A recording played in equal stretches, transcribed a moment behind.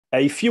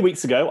A few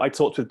weeks ago, I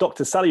talked with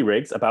Dr. Sally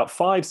Riggs about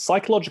 5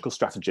 psychological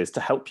strategies to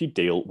help you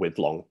deal with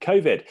long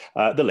COVID.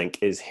 The link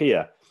is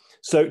here.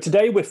 So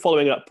today we're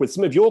following up with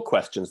some of your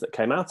questions that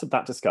came out of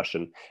that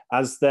discussion,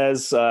 as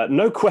there's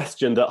no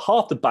question that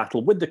half the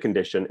battle with the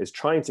condition is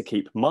trying to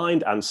keep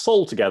mind and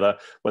soul together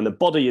when the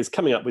body is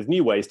coming up with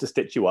new ways to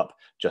stitch you up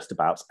just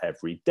about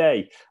every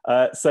day.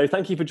 So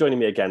thank you for joining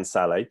me again,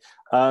 Sally.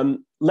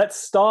 Let's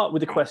start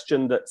with a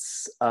question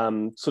that's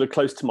sort of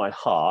close to my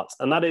heart,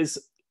 and that is,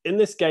 in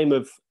this game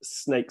of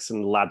snakes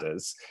and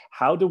ladders,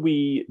 how do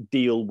we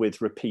deal with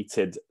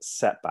repeated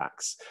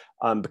setbacks?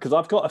 Because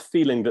I've got a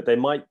feeling that they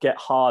might get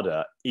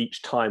harder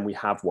each time we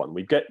have one.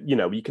 We get,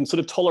 you can sort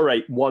of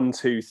tolerate 1,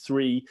 2,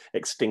 3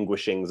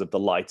 extinguishings of the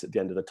light at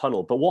the end of the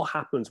tunnel. But what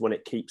happens when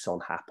it keeps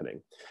on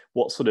happening?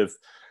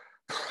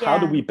 How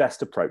do we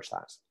best approach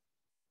that?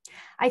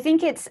 I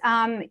think it's,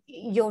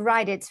 you're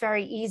right, it's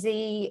very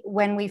easy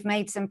when we've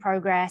made some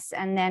progress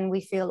and then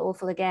we feel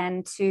awful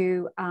again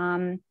to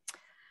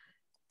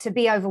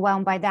be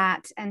overwhelmed by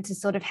that and to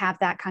sort of have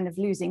that kind of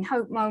losing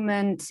hope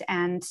moment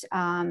and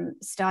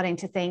starting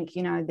to think,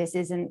 this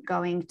isn't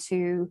going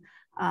to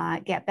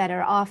get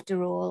better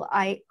after all.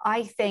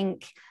 I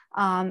think,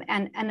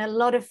 and a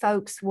lot of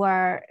folks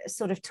were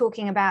sort of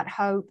talking about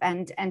hope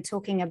and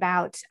talking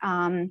about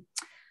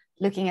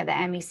looking at the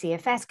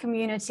MECFS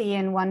community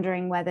and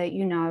wondering whether,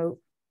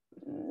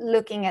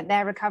 looking at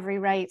their recovery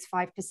rates,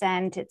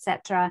 5%,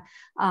 etc.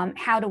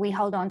 How do we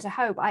hold on to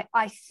hope?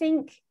 I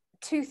think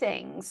 2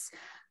 things.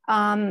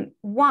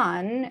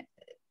 One,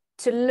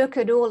 to look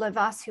at all of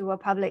us who are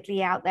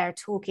publicly out there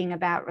talking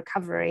about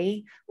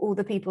recovery, all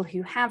the people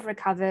who have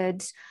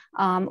recovered,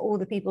 all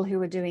the people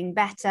who are doing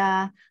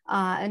better,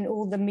 and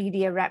all the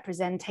media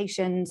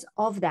representations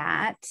of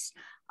that.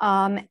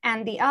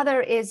 And the other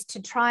is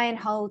to try and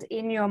hold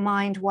in your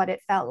mind what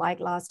it felt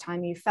like last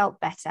time you felt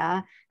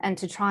better, and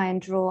to try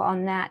and draw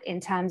on that in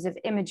terms of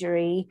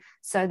imagery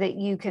so that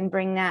you can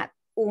bring that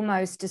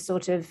almost to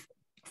sort of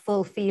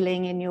full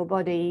feeling in your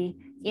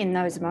body in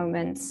those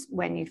moments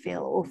when you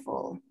feel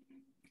awful.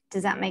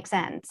 Does that make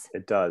sense?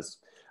 It does.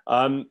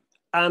 And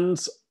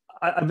there's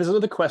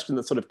another question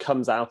that sort of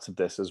comes out of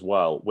this as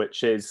well,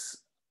 which is,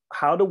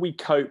 how do we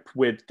cope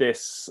with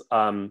this,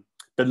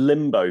 the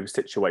limbo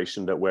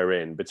situation that we're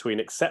in between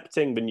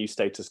accepting the new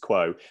status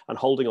quo and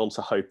holding on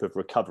to hope of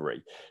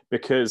recovery?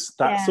 Because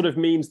that sort of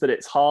means that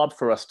it's hard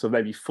for us to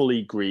maybe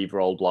fully grieve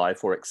our old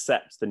life or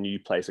accept the new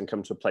place and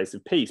come to a place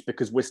of peace,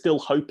 because we're still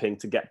hoping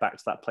to get back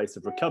to that place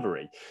of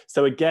recovery.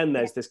 So again,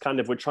 there's this kind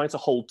of, we're trying to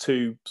hold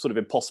 2 sort of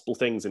impossible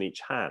things in each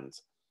hand.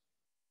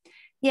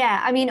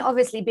 Yeah, I mean,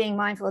 obviously being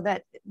mindful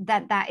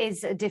that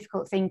is a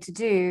difficult thing to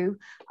do.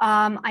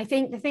 I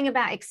think the thing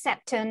about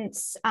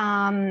acceptance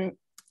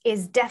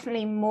is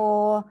definitely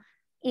more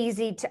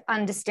easy to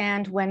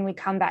understand when we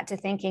come back to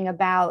thinking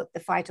about the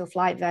fight or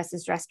flight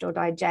versus rest or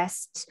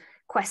digest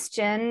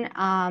question,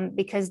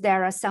 because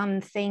there are some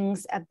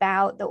things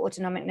about the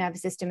autonomic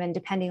nervous system, and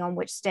depending on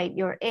which state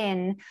you're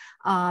in,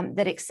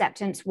 that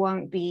acceptance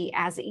won't be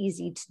as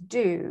easy to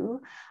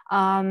do.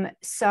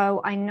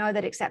 So I know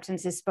that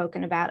acceptance is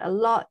spoken about a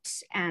lot,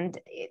 and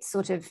it's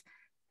sort of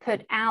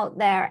put out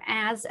there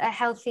as a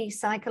healthy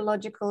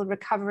psychological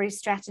recovery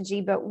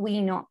strategy, but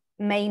we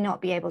may not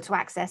be able to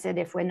access it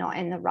if we're not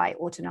in the right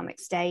autonomic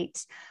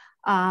state.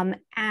 And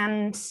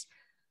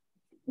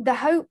the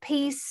hope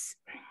piece,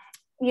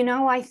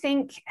 I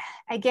think,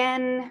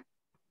 again,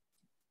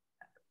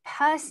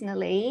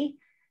 personally,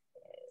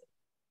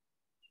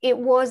 it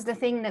was the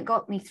thing that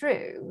got me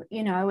through.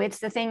 It's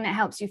the thing that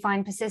helps you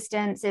find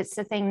persistence. It's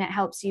the thing that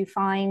helps you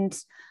find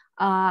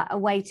a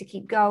way to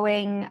keep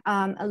going.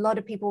 A lot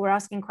of people were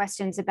asking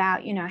questions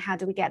about, how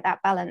do we get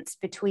that balance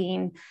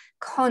between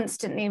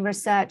constantly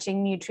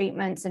researching new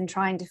treatments and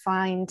trying to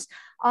find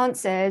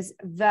answers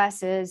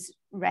versus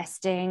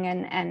resting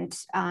and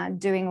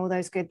doing all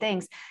those good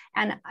things.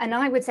 And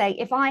I would say,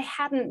 if I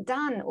hadn't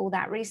done all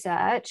that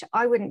research,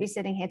 I wouldn't be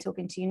sitting here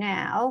talking to you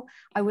now.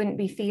 I wouldn't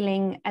be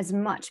feeling as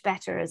much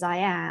better as I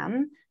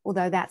am.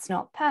 Although that's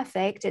not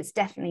perfect, it's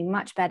definitely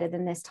much better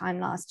than this time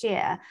last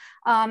year.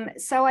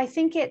 So I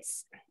think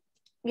it's,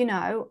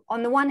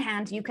 on the one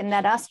hand, you can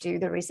let us do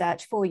the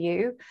research for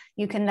you.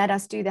 You can let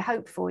us do the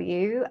hope for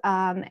you,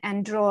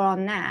 and draw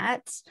on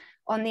that.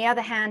 On the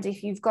other hand,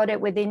 if you've got it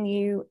within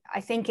you,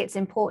 I think it's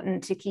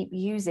important to keep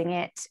using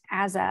it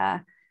as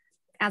a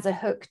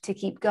hook to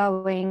keep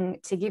going,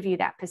 to give you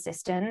that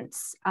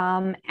persistence,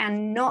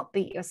 and not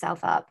beat yourself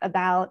up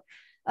about,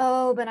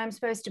 oh, but I'm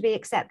supposed to be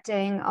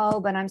accepting,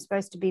 oh, but I'm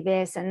supposed to be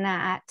this and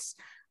that,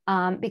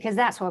 because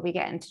that's why we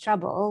get into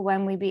trouble,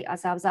 when we beat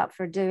ourselves up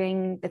for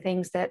doing the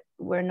things that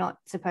we're not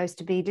supposed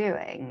to be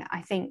doing.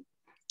 I think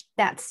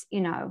that's,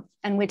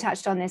 and we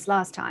touched on this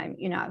last time,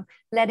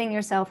 letting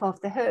yourself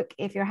off the hook.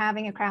 If you're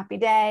having a crappy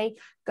day,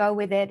 go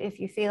with it. If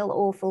you feel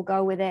awful,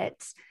 go with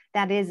it.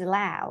 That is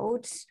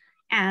allowed.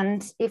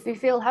 And if you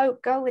feel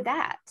hope, go with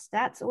that.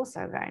 That's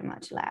also very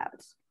much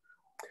allowed.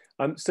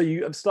 So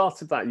you have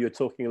started that, you were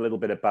talking a little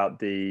bit about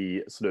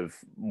the sort of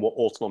what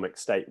autonomic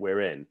state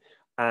we're in.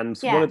 And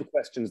one Yeah. of the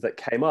questions that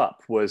came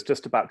up was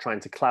just about trying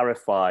to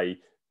clarify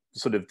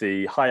sort of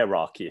the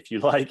hierarchy, if you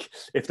like,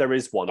 if there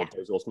is one of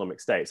those autonomic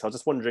states. I was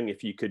just wondering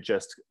if you could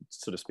just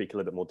sort of speak a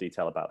little bit more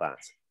detail about that.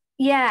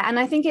 Yeah, and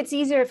I think it's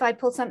easier if I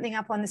pull something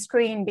up on the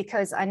screen,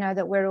 because I know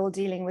that we're all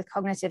dealing with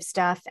cognitive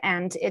stuff,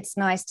 and it's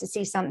nice to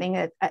see something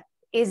that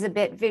is a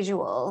bit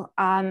visual.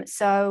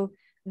 So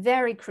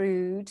very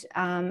crude,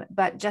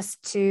 but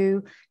just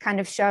to kind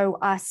of show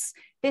us,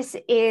 this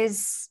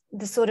is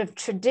the sort of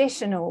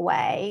traditional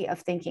way of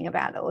thinking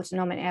about the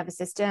autonomic nervous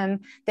system,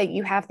 that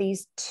you have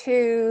these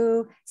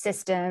two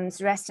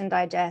systems, rest and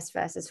digest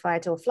versus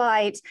fight or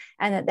flight,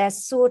 and that they're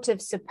sort of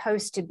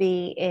supposed to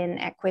be in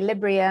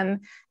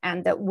equilibrium,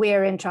 and that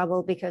we're in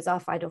trouble because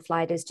our fight or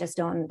flight is just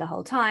on the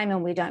whole time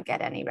and we don't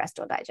get any rest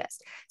or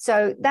digest.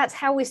 So that's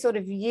how we sort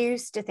of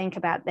used to think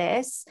about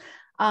this.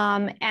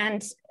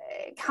 And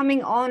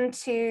coming on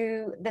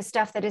to the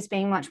stuff that is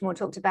being much more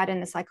talked about in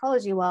the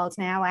psychology world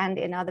now and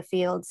in other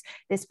fields,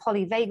 this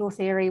polyvagal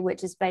theory,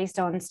 which is based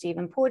on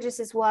Stephen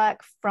Porges's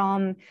work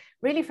from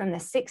the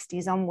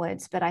 60s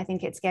onwards, but I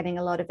think it's getting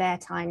a lot of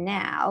airtime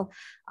now,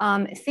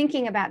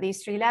 thinking about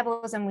these three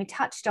levels. And we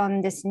touched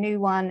on this new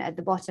one at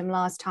the bottom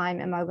last time,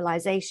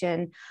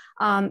 immobilization,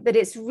 but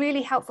it's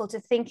really helpful to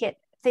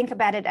think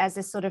about it as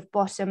a sort of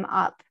bottom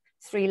up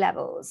three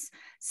levels.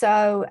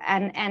 So,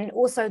 and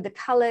also the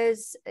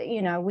colors,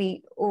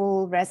 we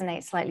all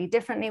resonate slightly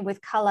differently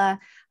with color,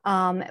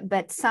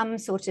 but some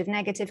sort of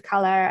negative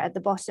color at the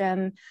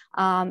bottom,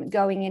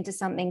 going into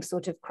something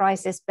sort of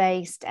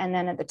crisis-based, and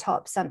then at the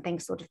top, something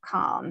sort of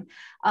calm.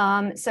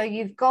 So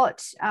you've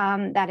got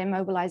that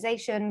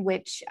immobilization,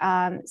 which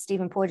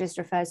Stephen Porges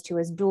refers to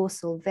as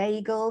dorsal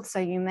vagal. So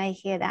you may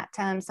hear that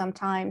term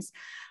sometimes.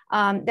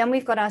 Then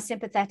we've got our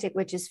sympathetic,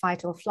 which is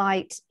fight or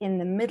flight in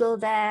the middle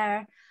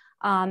there.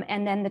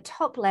 And then the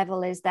top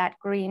level is that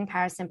green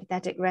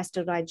parasympathetic rest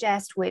or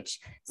digest, which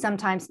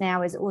sometimes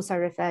now is also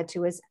referred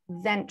to as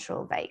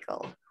ventral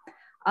vagal.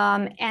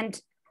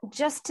 And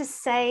just to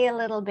say a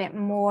little bit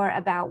more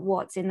about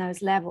what's in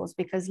those levels,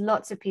 because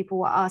lots of people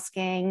were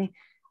asking,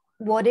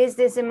 what is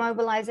this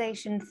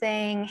immobilization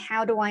thing?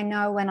 How do I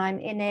know when I'm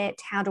in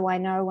it? How do I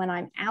know when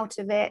I'm out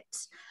of it?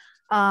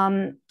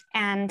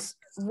 And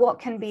what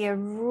can be a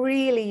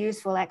really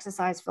useful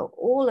exercise for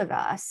all of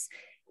us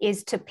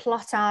is to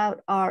plot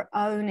out our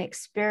own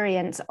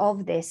experience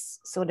of this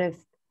sort of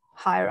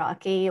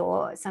hierarchy,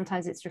 or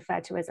sometimes it's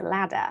referred to as a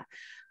ladder.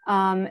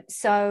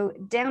 So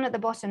down at the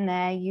bottom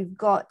there, you've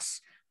got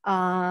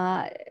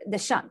the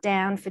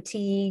shutdown,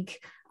 fatigue,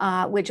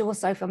 which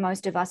also for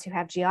most of us who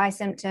have GI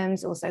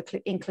symptoms also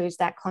includes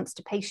that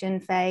constipation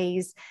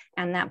phase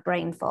and that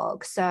brain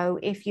fog. So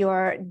if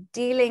you're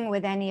dealing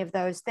with any of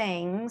those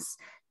things,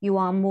 you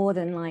are more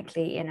than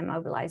likely in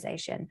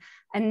immobilization.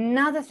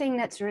 Another thing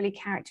that's really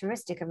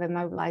characteristic of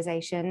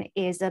immobilization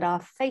is that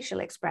our facial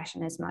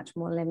expression is much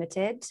more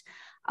limited,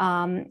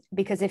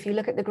 because if you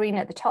look at the green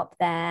at the top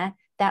there,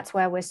 that's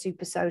where we're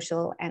super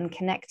social and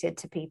connected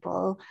to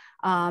people.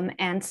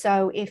 And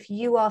so if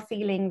you are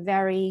feeling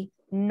very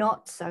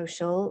not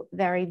social,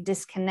 very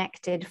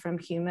disconnected from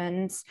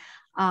humans,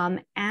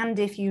 and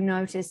if you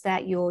notice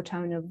that your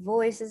tone of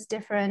voice is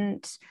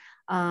different,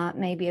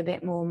 maybe a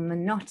bit more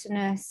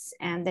monotonous,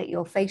 and that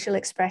your facial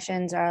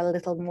expressions are a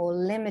little more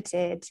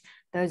limited,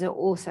 those are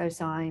also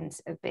signs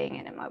of being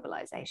in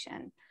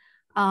immobilization.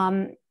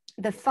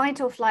 The fight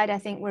or flight, I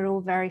think we're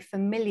all very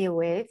familiar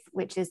with,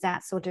 which is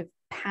that sort of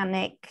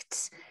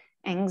panicked,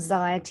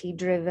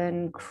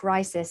 anxiety-driven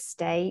crisis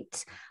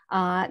state.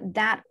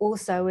 That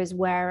also is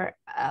where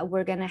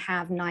we're going to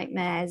have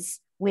nightmares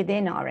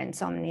within our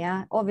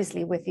insomnia.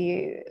 Obviously, with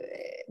you,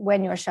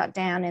 when you're shut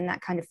down in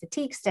that kind of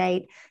fatigue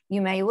state,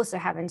 you may also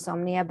have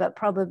insomnia, but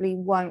probably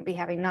won't be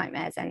having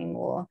nightmares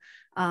anymore.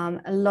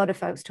 A lot of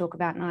folks talk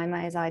about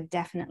nightmares. I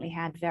definitely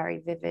had very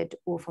vivid,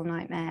 awful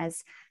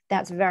nightmares.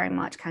 That's very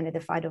much kind of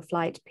the fight or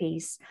flight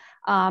piece.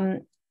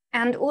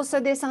 And also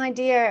this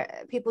idea,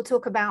 people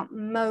talk about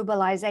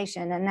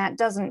mobilization, and that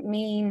doesn't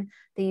mean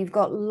that you've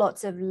got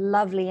lots of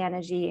lovely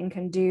energy and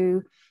can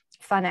do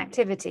fun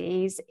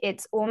activities.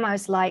 It's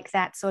almost like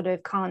that sort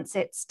of can't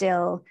sit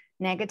still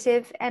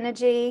negative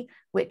energy,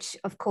 which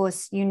of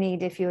course you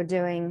need if you're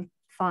doing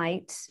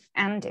fight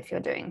and if you're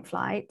doing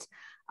flight.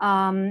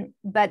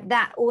 But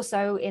that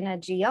also in a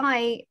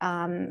GI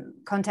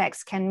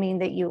context can mean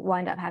that you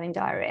wind up having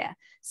diarrhea.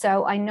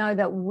 So I know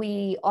that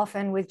we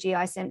often with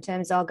GI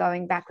symptoms are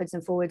going backwards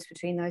and forwards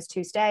between those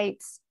two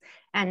states.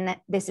 And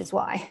this is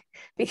why,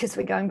 because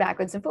we're going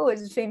backwards and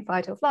forwards between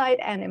fight or flight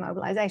and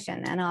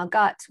immobilization. And our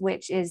gut,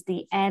 which is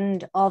the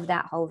end of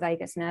that whole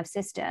vagus nerve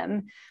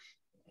system,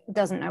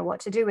 doesn't know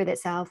what to do with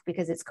itself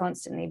because it's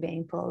constantly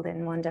being pulled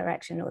in one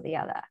direction or the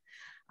other.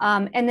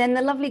 And then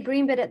the lovely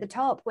green bit at the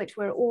top, which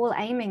we're all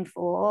aiming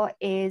for,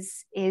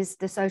 is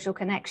the social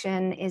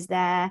connection is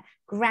there,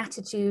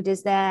 gratitude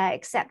is there,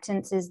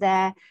 acceptance is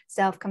there,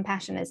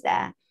 self-compassion is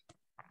there.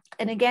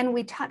 and again,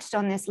 we touched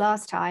on this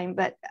last time,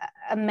 but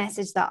a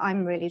message that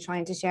I'm really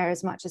trying to share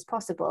as much as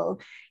possible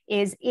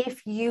is,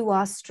 if you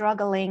are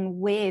struggling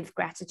with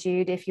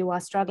gratitude, if you are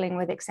struggling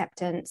with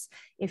acceptance,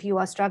 if you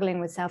are struggling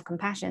with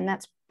self-compassion,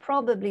 that's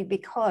probably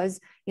because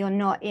you're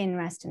not in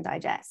rest and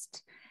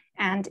digest,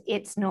 and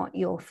it's not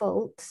your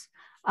fault.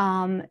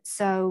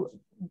 So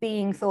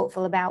being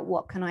thoughtful about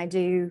what can I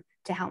do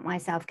to help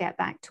myself get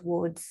back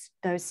towards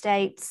those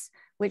states,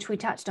 which we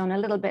touched on a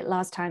little bit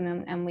last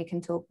time, and we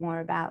can talk more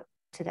about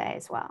today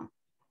as well.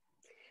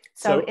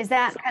 So is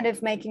that kind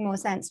of making more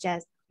sense,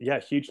 Jez? Yeah,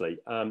 hugely.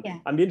 Yeah.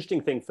 And the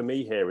interesting thing for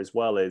me here as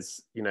well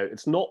is, you know,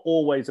 it's not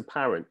always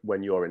apparent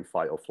when you're in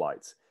fight or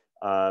flight.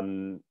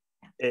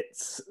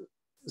 It's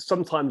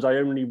sometimes I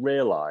only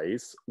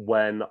realize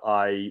when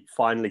I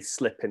finally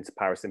slip into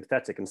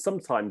parasympathetic, and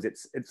sometimes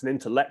it's an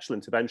intellectual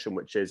intervention,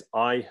 which is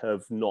I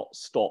have not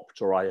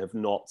stopped, or I have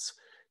not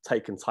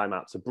taken time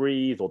out to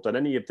breathe or done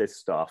any of this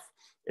stuff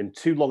in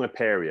too long a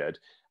period.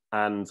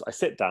 And I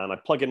sit down, I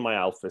plug in my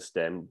alpha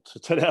stim to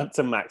turn it up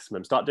to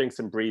maximum, start doing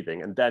some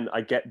breathing, and then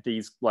I get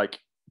these like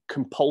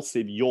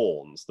compulsive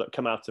yawns that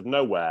come out of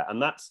nowhere.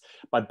 And that's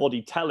my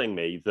body telling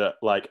me that,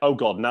 like, oh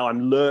God, now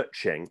I'm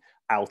lurching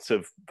out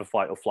of the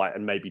fight or flight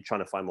and maybe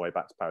trying to find my way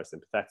back to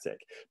parasympathetic.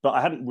 But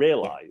I hadn't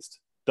realized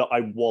that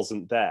I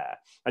wasn't there.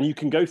 And you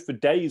can go for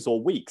days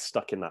or weeks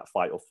stuck in that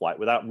fight or flight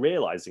without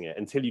realizing it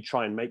until you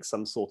try and make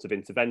some sort of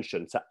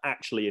intervention to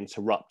actually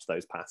interrupt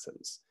those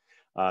patterns.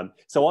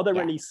 So are there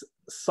any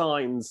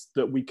signs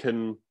that we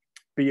can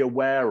be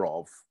aware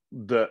of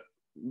that,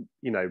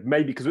 you know,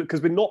 maybe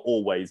because we're not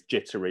always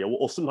jittery,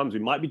 or sometimes we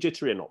might be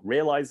jittery and not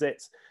realize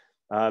it.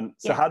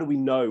 So how do we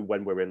know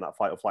when we're in that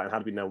fight or flight, and how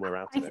do we know when we're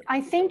out of it?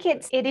 I think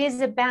it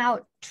is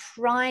about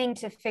trying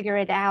to figure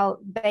it out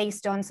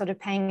based on sort of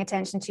paying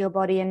attention to your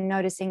body and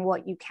noticing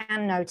what you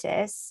can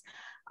notice,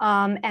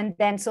 and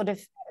then sort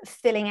of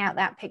filling out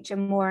that picture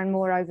more and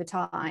more over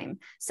time.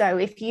 So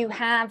if you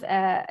have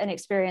an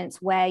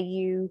experience where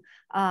you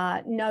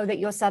know that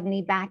you're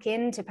suddenly back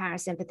into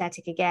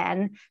parasympathetic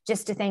again,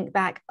 just to think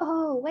back,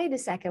 oh, wait a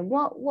second,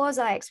 what was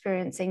I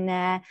experiencing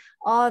there?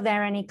 Are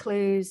there any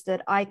clues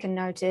that I can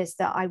notice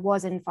that I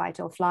was in fight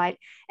or flight?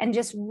 And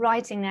just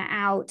writing that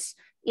out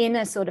in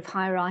a sort of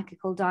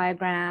hierarchical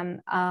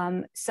diagram,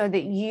 so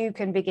that you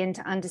can begin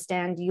to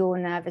understand your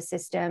nervous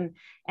system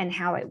and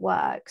how it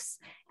works.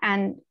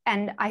 And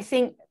I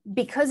think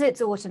because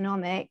it's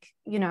autonomic,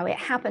 you know, it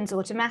happens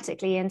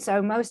automatically. And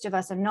so most of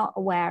us are not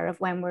aware of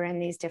when we're in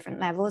these different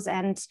levels.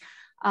 And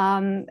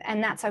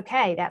that's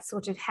okay. That's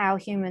sort of how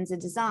humans are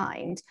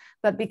designed.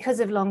 But because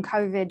of long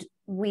COVID,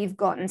 we've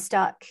gotten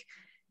stuck.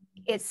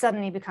 It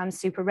suddenly becomes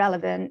super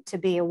relevant to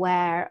be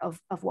aware of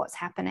what's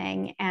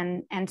happening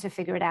and to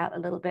figure it out a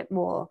little bit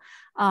more.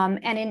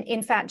 And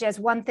in fact, Jez,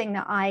 one thing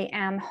that I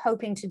am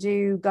hoping to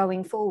do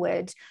going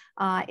forward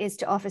is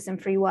to offer some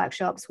free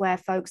workshops where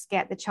folks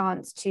get the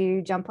chance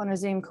to jump on a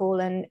Zoom call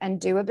and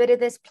do a bit of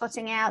this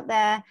plotting out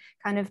there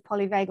kind of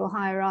polyvagal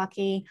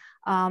hierarchy,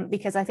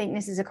 because I think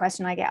this is a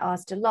question I get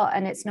asked a lot,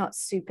 and it's not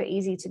super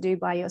easy to do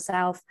by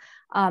yourself.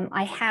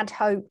 I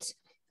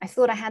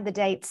thought I had the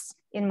dates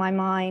in my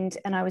mind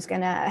and I was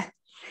going to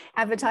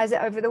advertise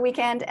it over the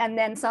weekend, and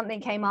then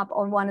something came up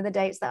on one of the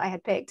dates that I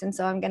had picked, and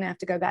so I'm going to have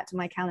to go back to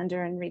my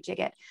calendar and rejig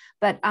it.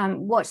 But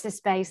watch this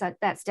space.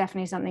 That's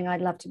definitely something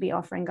I'd love to be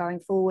offering going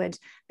forward,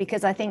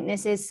 because I think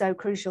this is so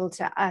crucial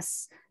to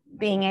us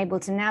being able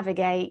to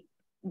navigate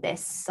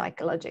this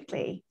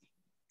psychologically.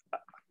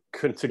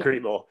 Couldn't agree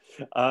more.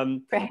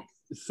 Right.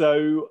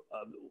 So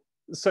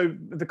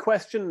the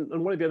question,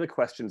 and one of the other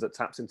questions that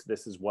taps into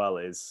this as well,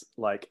 is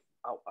like,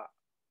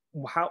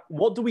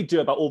 what do we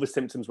do about all the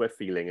symptoms we're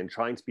feeling, and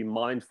trying to be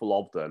mindful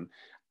of them,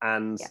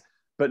 and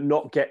but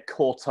not get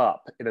caught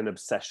up in an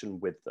obsession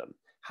with them?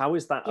 How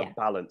is that a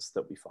balance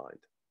that we find?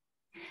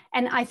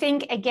 And I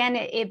think, again,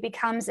 it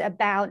becomes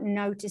about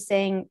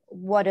noticing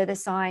what are the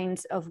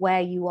signs of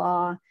where you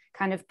are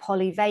kind of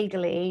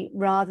polyvagally,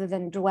 rather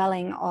than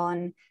dwelling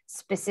on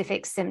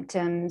specific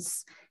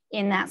symptoms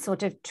in that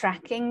sort of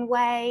tracking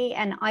way.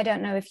 And I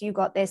don't know if you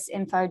got this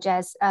info,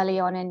 Jez, early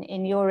on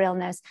in your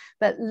illness,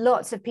 but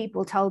lots of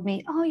people told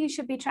me, oh, you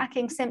should be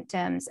tracking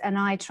symptoms. And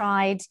I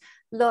tried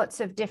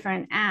lots of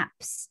different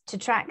apps to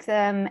track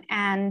them.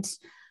 And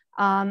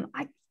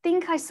I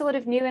think I sort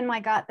of knew in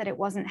my gut that it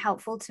wasn't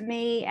helpful to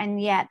me. And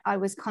yet I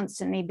was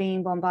constantly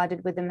being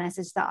bombarded with the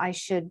message that I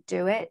should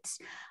do it.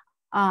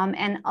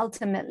 And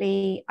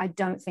ultimately, I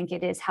don't think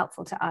it is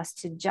helpful to us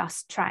to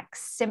just track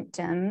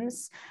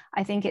symptoms.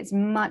 I think it's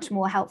much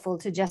more helpful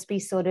to just be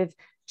sort of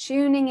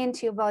tuning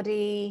into your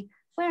body.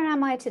 Where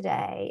am I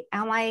today?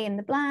 Am I in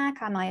the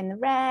black? Am I in the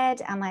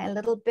red? Am I a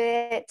little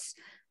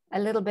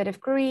bit of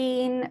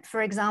green?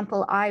 For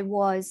example, I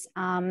was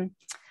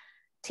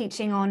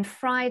teaching on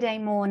Friday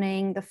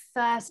morning, the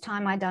first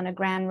time I'd done a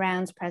grand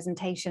rounds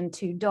presentation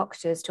to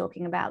doctors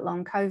talking about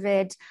long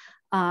COVID.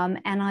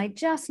 And I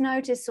just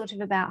noticed sort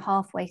of about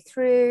halfway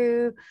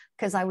through,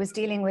 because I was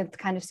dealing with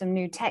kind of some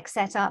new tech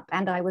setup,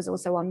 and I was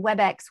also on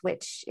WebEx,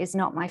 which is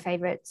not my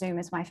favorite. Zoom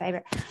is my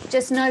favorite.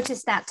 Just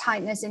noticed that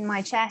tightness in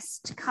my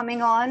chest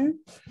coming on.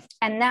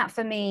 And that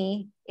for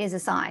me is a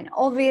sign.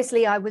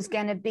 Obviously, I was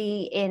going to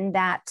be in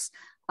that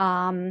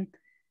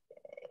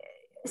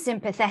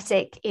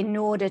sympathetic in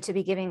order to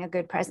be giving a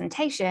good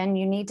presentation.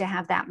 You need to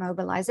have that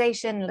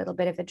mobilization, a little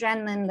bit of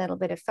adrenaline, a little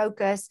bit of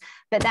focus.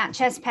 But that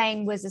chest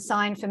pain was a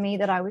sign for me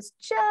that I was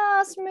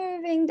just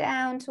moving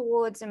down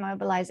towards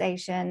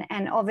immobilization.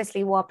 And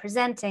obviously, while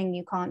presenting,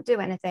 you can't do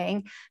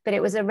anything. But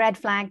it was a red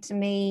flag to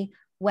me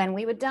when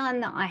we were done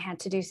that I had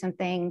to do some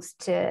things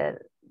to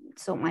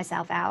sort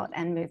myself out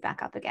and move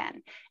back up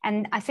again.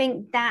 And I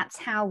think that's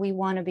how we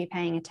want to be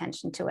paying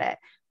attention to it.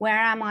 Where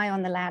am I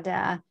on the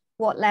ladder?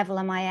 What level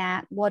am I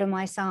at? What are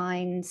my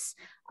signs?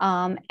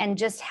 And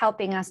just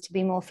helping us to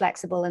be more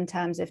flexible in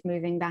terms of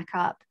moving back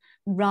up,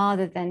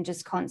 rather than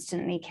just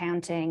constantly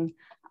counting,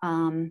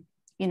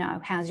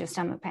 how's your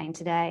stomach pain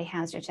today?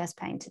 How's your chest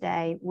pain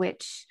today?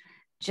 Which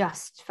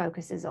just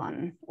focuses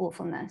on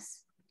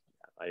awfulness.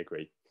 I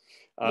agree.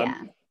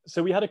 Yeah.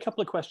 So we had a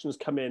couple of questions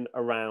come in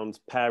around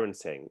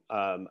parenting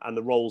and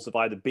the roles of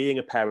either being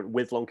a parent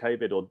with long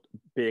COVID or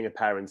being a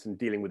parent and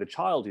dealing with a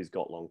child who's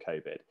got long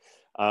COVID.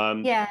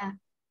 Yeah.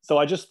 So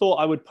I just thought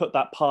I would put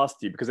that past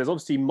you, because there's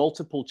obviously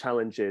multiple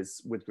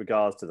challenges with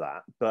regards to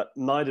that, but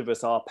neither of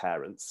us are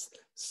parents.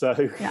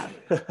 So, no.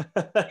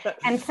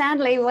 And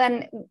sadly,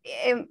 when,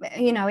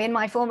 in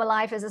my former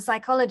life as a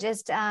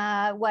psychologist,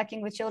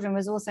 working with children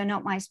was also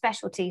not my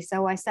specialty.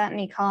 So I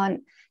certainly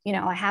can't,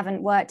 I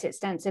haven't worked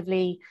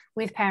extensively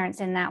with parents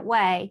in that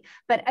way.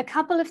 But a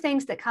couple of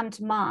things that come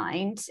to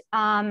mind.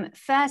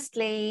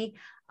 Firstly,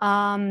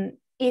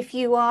 if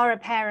you are a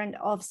parent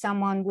of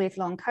someone with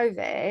long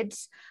COVID,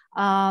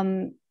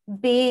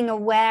 being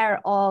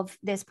aware of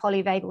this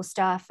polyvagal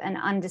stuff and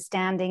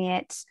understanding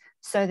it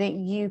so that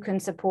you can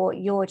support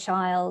your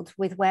child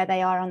with where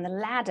they are on the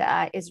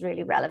ladder is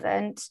really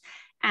relevant.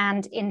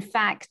 And in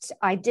fact,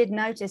 I did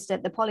notice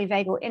that the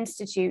Polyvagal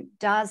Institute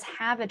does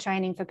have a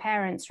training for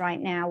parents right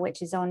now,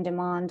 which is on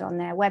demand on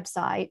their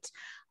website.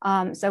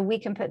 So we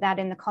can put that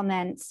in the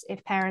comments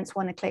if parents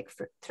want to click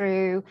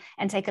through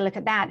and take a look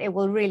at that. It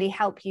will really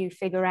help you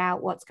figure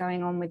out what's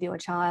going on with your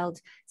child.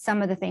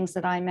 Some of the things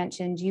that I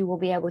mentioned, you will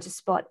be able to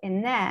spot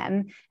in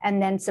them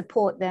and then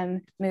support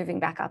them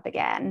moving back up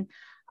again.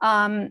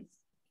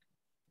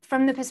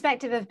 From the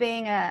perspective of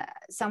being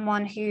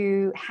someone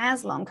who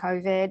has long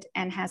COVID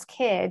and has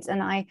kids,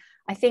 and I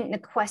think the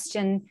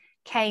question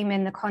came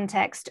in the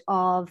context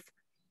of,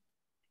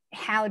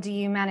 how do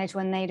you manage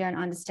when they don't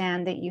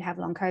understand that you have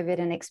long COVID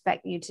and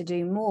expect you to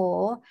do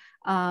more,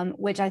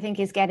 which I think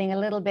is getting a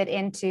little bit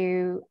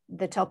into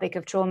the topic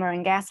of trauma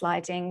and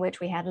gaslighting, which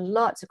we had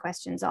lots of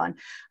questions on.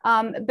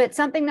 But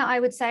something that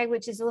I would say,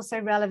 which is also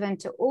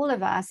relevant to all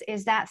of us,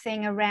 is that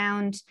thing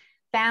around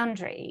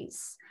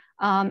boundaries.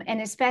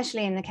 And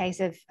especially in the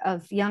case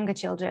of younger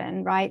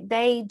children, right?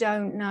 They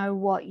don't know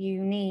what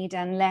you need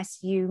unless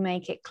you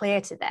make it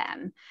clear to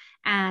them.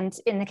 And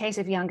in the case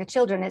of younger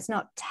children, it's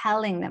not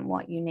telling them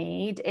what you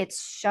need,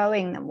 it's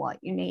showing them what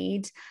you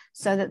need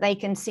so that they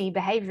can see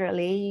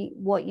behaviorally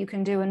what you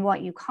can do and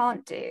what you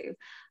can't do.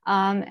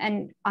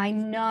 And I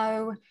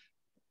know,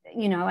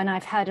 and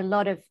I've heard a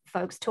lot of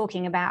folks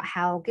talking about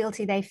how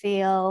guilty they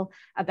feel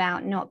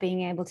about not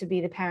being able to be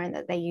the parent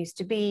that they used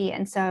to be.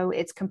 And so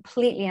it's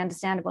completely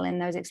understandable in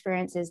those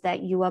experiences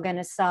that you are going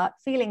to start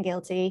feeling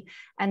guilty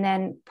and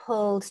then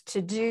pulled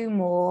to do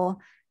more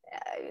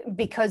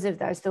because of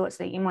those thoughts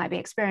that you might be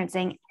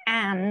experiencing.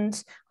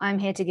 And I'm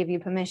here to give you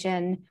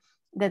permission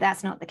that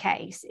that's not the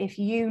case. If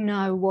you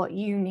know what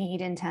you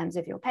need in terms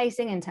of your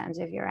pacing, in terms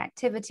of your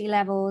activity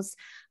levels,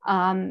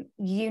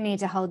 you need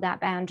to hold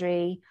that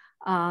boundary.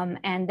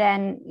 And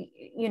then,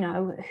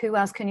 who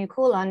else can you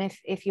call on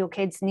if your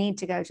kids need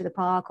to go to the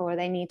park or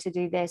they need to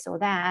do this or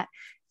that?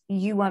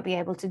 You won't be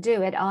able to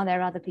do it. Are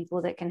there other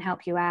people that can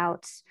help you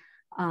out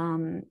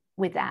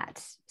with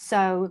that?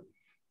 So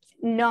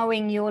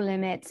knowing your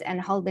limits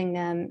and holding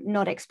them,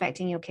 not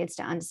expecting your kids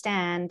to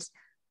understand.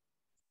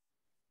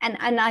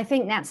 And I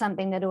think that's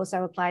something that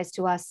also applies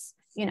to us,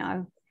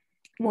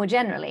 more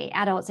generally,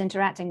 adults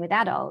interacting with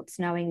adults,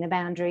 knowing the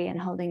boundary and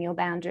holding your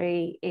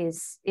boundary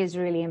is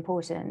really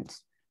important.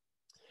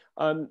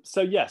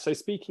 So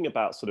speaking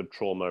about sort of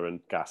trauma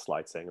and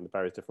gaslighting and the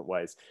various different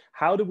ways,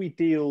 how do we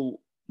deal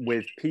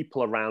with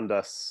people around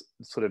us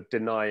sort of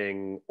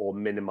denying or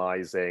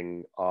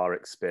minimizing our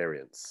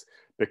experience?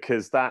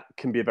 Because that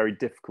can be a very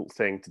difficult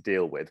thing to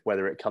deal with,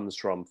 whether it comes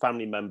from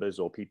family members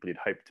or people you'd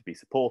hope to be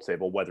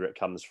supportive, or whether it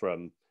comes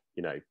from,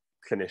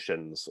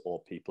 clinicians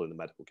or people in the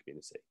medical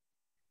community.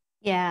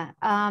 Yeah.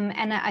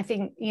 And I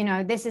think,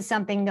 this is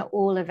something that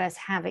all of us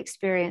have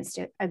experienced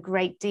a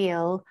great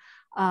deal.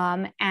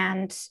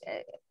 And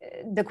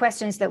the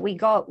questions that we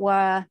got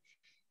were,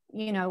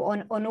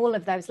 on all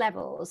of those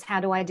levels. How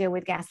do I deal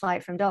with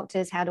gaslight from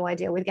doctors? How do I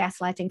deal with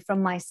gaslighting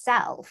from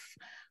myself?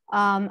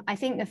 I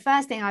think the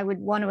first thing I would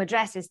want to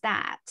address is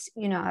that,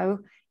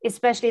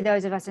 especially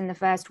those of us in the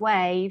first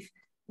wave,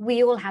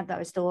 we all had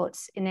those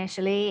thoughts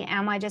initially.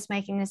 Am I just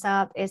making this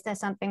up? Is there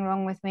something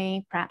wrong with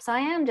me? Perhaps I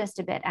am just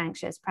a bit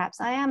anxious.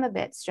 Perhaps I am a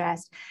bit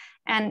stressed.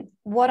 And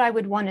what I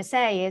would want to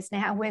say is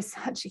now we're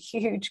such a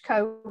huge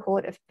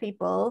cohort of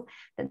people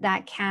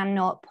that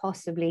cannot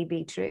possibly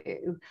be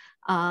true.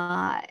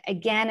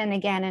 Again and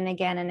again and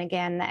again and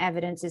again, the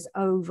evidence is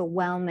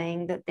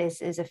overwhelming that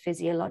this is a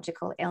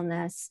physiological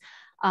illness.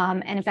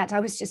 And in fact, I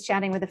was just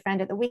chatting with a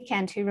friend at the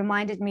weekend who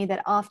reminded me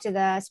that after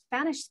the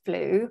Spanish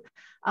flu,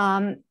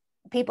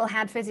 people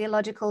had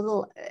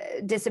physiological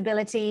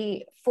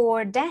disability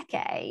for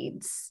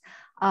decades.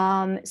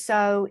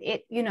 So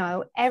it, you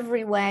know,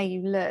 everywhere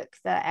you look,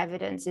 the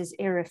evidence is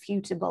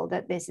irrefutable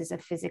that this is a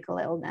physical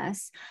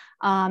illness.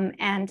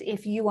 And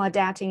if you are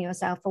doubting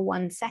yourself for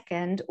 1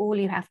 second, all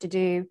you have to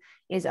do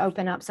is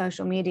open up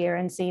social media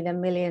and see the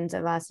millions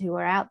of us who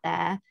are out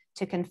there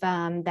to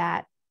confirm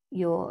that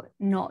you're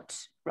not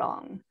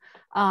wrong.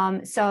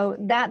 So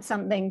that's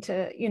something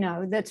to, you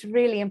know, that's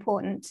really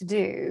important to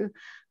do.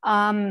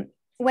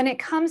 When it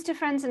comes to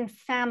friends and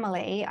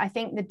family, I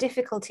think the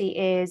difficulty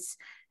is,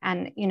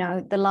 and you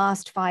know, the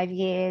last 5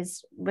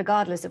 years,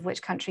 regardless of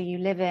which country you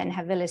live in,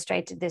 have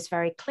illustrated this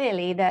very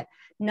clearly, that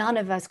none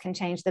of us can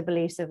change the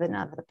beliefs of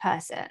another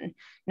person,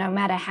 no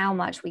matter how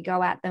much we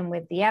go at them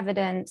with the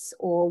evidence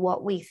or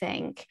what we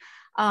think.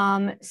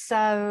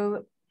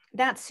 So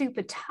that's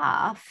super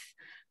tough.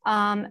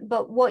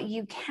 But what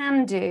you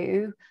can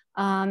do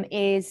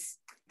is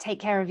take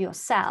care of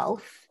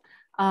yourself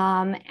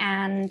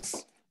and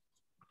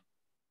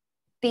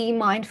be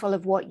mindful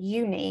of what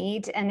you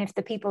need. And if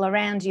the people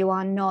around you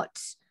are not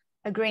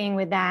agreeing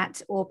with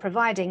that or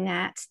providing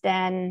that,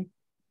 then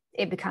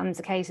it becomes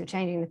a case of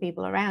changing the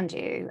people around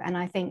you. And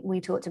I think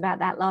we talked about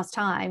that last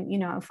time, you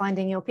know,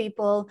 finding your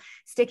people,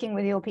 sticking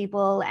with your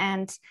people.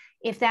 And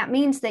if that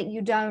means that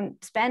you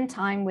don't spend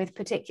time with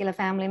particular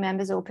family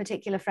members or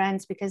particular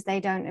friends because they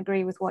don't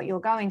agree with what you're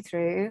going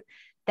through,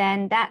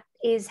 then that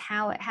is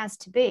how it has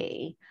to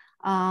be.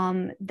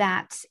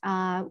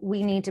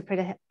 We need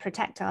to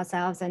protect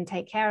ourselves and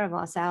take care of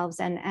ourselves,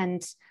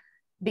 and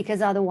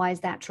because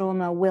otherwise that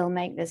trauma will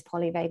make this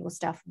polyvagal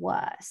stuff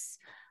worse.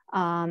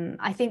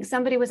 I think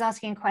somebody was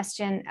asking a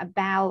question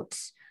about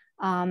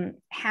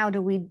how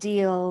do we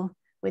deal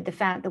with the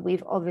fact that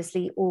we've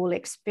obviously all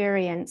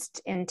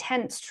experienced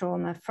intense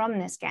trauma from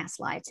this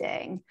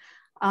gaslighting.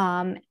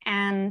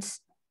 And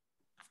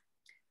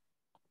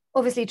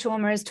obviously,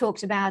 trauma is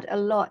talked about a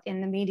lot in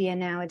the media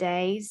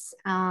nowadays.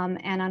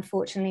 And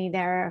unfortunately,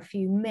 there are a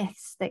few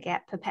myths that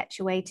get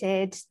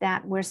perpetuated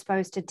that we're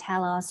supposed to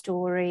tell our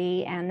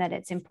story and that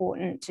it's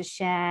important to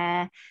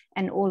share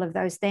and all of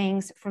those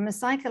things. From a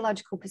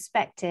psychological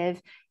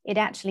perspective, it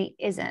actually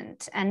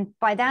isn't. And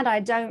by that, I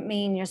don't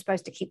mean you're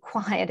supposed to keep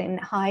quiet and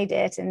hide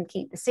it and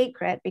keep the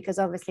secret, because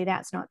obviously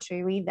that's not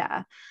true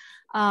either.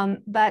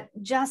 But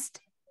just,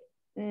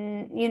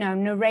 you know,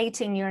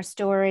 narrating your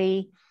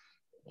story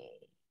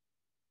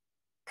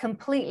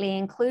completely,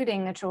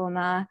 including the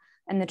trauma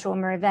and the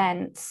trauma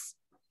events,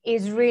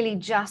 is really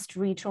just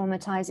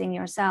re-traumatizing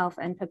yourself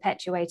and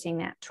perpetuating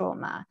that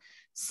trauma.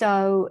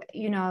 So,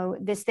 you know,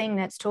 this thing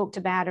that's talked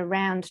about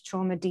around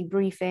trauma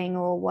debriefing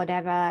or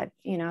whatever,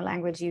 you know,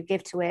 language you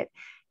give to it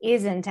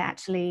isn't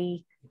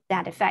actually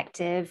that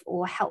effective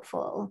or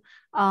helpful.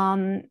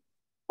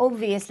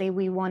 Obviously,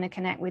 we want to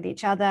connect with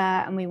each other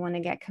and we want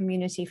to get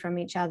community from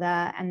each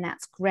other, and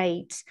that's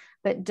great,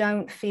 but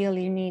don't feel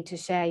you need to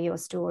share your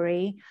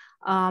story.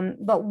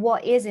 But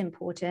what is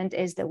important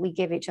is that we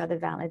give each other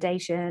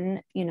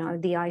validation, you know,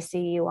 the I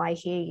see you, I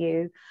hear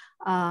you.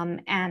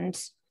 And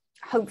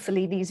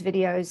hopefully these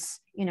videos,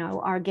 you know,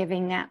 are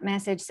giving that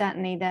message.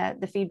 Certainly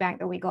the feedback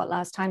that we got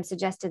last time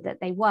suggested that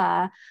they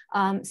were.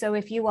 So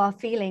if you are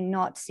feeling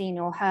not seen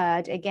or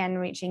heard, again,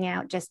 reaching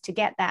out just to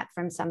get that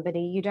from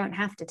somebody, you don't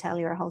have to tell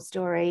your whole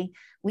story.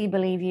 We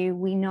believe you,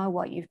 we know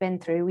what you've been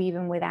through,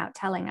 even without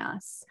telling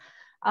us.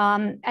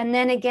 And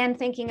then again,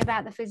 thinking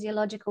about the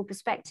physiological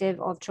perspective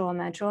of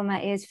trauma. Trauma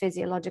is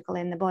physiological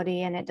in the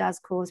body, and it does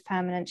cause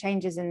permanent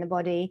changes in the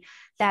body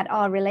that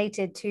are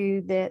related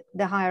to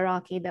the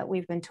hierarchy that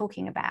we've been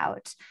talking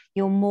about.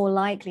 You're more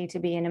likely to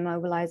be in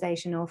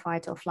immobilization or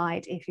fight or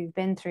flight if you've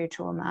been through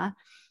trauma.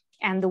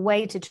 And the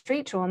way to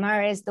treat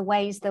trauma is the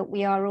ways that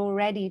we are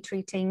already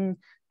treating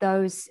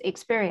those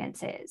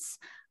experiences.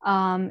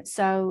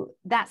 So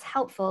that's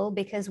helpful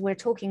because we're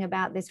talking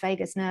about this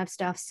vagus nerve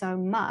stuff so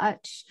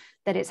much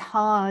that it's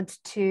hard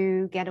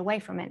to get away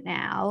from it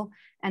now.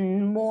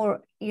 And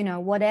more, you know,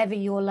 whatever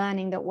you're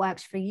learning that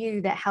works for you,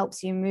 that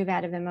helps you move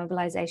out of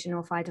immobilization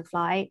or fight or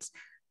flight,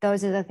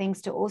 those are the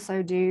things to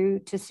also do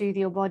to soothe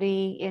your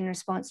body in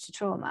response to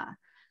trauma.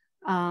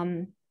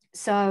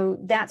 So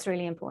that's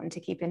really important to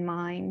keep in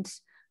mind,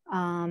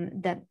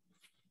 that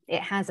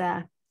it has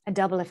a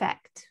double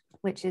effect,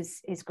 which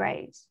is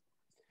great.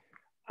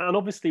 And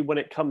obviously, when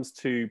it comes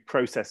to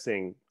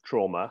processing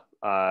trauma,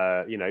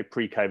 you know,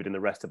 pre-COVID and the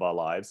rest of our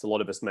lives, a lot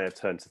of us may have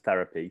turned to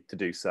therapy to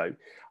do so.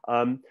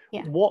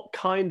 What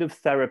kind of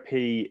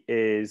therapy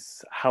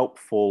is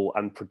helpful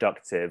and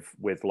productive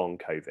with long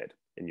COVID?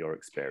 in your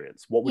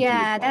experience? What would you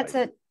Yeah, advise?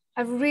 that's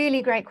a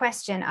really great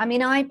question. I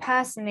mean, I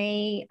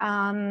personally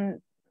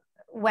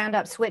wound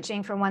up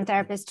switching from one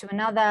therapist to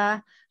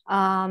another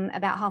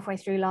about halfway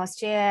through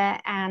last year.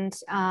 And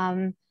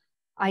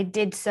I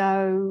did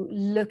so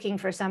looking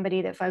for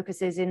somebody that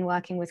focuses in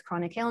working with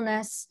chronic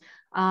illness.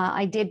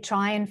 I did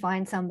try and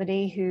find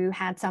somebody who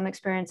had some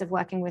experience of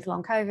working with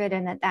long COVID.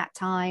 And at that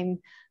time,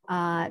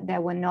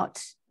 there were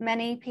not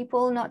many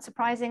people, not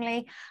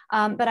surprisingly.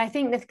 But I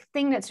think the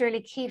thing that's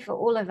really key for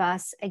all of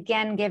us,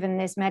 again, given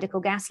this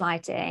medical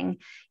gaslighting,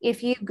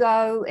 if you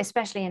go,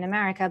 especially in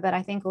America, but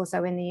I think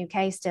also in the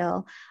UK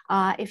still,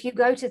 if you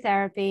go to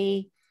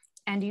therapy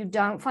and you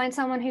don't find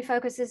someone who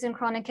focuses in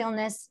chronic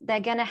illness, they're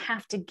going to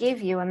have to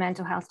give you a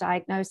mental health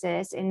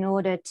diagnosis in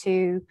order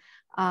to,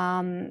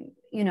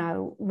 you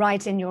know,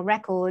 write in your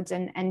records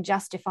and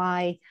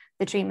justify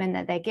the treatment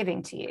that they're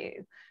giving to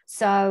you.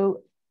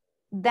 So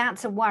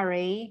that's a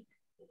worry.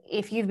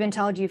 If you've been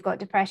told you've got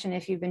depression,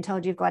 if you've been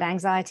told you've got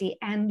anxiety,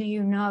 and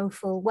you know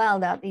full well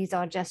that these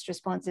are just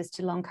responses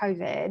to long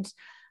COVID,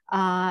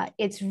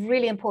 it's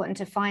really important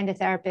to find a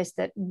therapist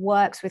that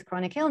works with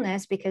chronic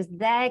illness, because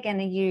they're going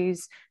to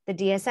use the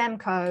DSM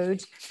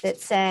code that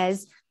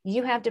says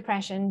you have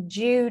depression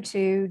due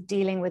to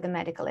dealing with a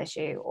medical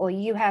issue, or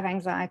you have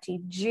anxiety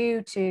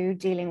due to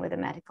dealing with a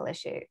medical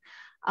issue.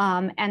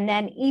 And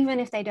then even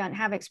if they don't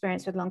have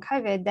experience with long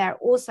COVID, they're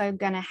also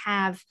going to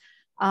have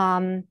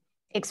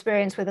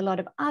experience with a lot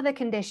of other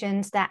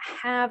conditions that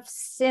have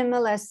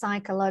similar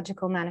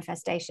psychological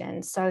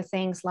manifestations. So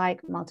things like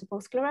multiple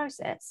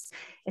sclerosis,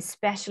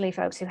 especially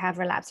folks who have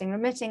relapsing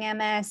remitting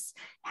MS,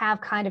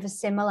 have kind of a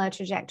similar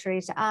trajectory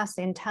to us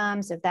in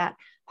terms of that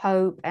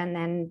hope and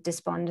then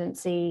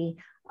despondency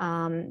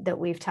that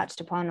we've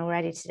touched upon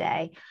already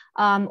today,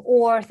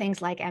 or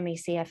things like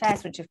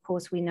ME/CFS, which of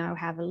course we know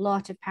have a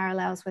lot of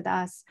parallels with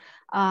us.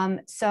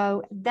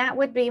 So that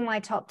would be my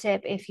top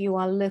tip if you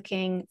are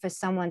looking for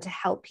someone to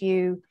help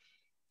you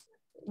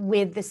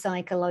with the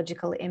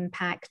psychological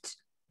impact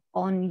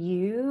on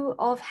you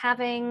of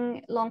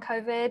having long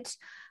COVID.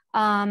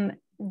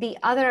 The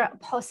other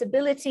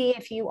possibility,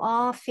 if you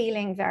are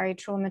feeling very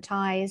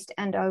traumatized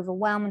and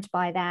overwhelmed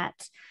by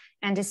that,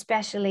 and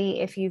especially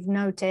if you've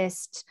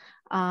noticed,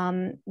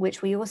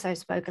 which we also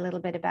spoke a little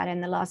bit about in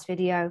the last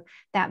video,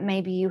 that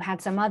maybe you had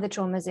some other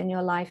traumas in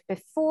your life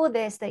before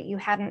this that you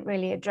hadn't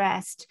really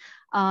addressed,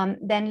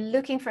 then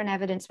looking for an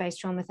evidence-based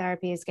trauma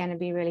therapy is going to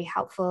be really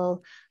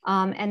helpful.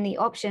 And the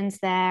options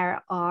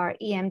there are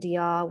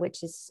EMDR,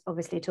 which is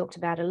obviously talked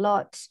about a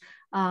lot,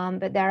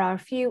 but there are a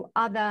few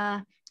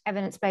other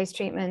evidence-based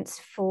treatments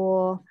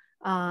for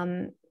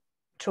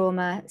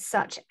trauma,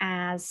 such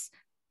as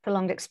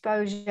prolonged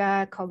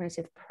exposure,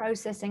 cognitive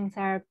processing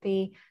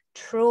therapy,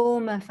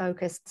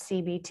 trauma-focused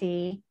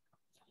CBT,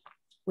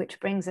 which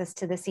brings us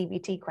to the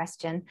CBT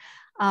question.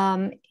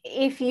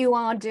 If you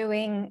are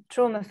doing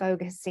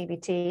trauma-focused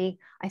CBT,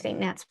 I think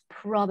that's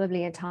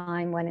probably a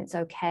time when it's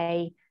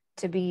okay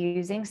to be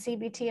using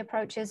CBT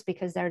approaches,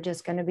 because they're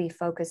just going to be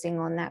focusing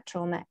on that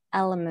trauma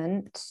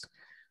element.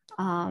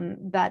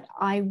 But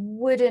I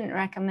wouldn't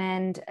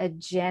recommend a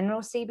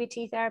general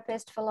CBT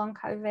therapist for long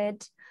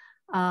COVID.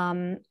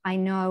 I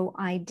know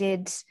I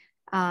did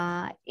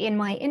in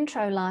my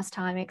intro last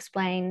time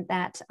explain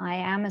that I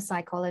am a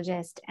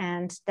psychologist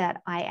and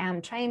that I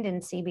am trained in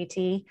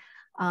CBT.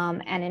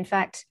 And in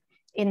fact,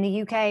 in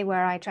the UK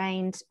where I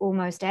trained,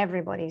 almost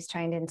everybody's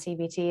trained in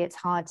CBT. It's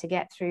hard to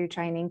get through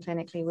training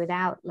clinically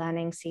without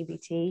learning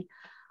CBT.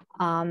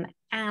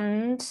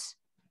 And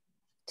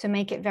to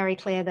make it very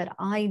clear that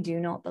I do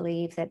not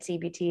believe that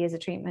CBT is a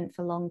treatment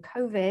for long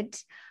COVID.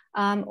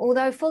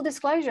 Although full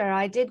disclosure,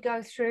 I did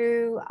go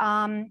through,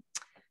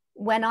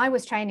 when I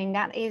was training,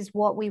 that is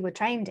what we were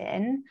trained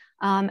in.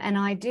 And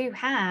I do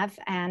have,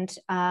 and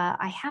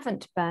I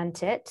haven't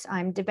burnt it.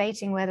 I'm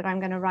debating whether I'm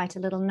going to write a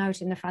little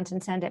note in the front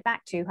and send it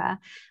back to her.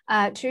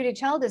 Trudy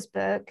Chelder's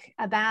book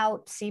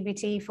about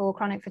CBT for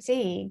chronic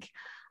fatigue.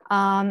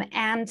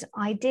 And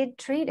I did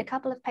treat a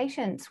couple of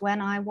patients when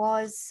I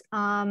was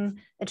a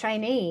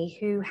trainee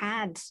who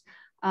had,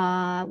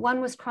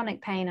 one was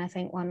chronic pain, I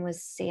think one was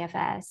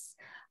CFS.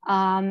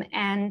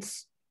 And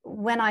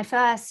when I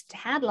first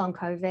had long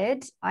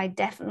COVID, I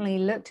definitely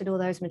looked at all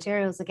those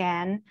materials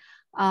again.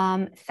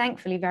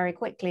 Thankfully, very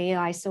quickly,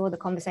 I saw the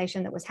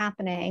conversation that was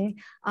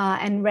happening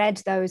and read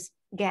those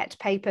GET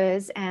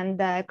papers and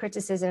the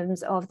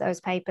criticisms of those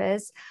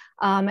papers.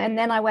 And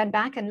then I went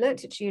back and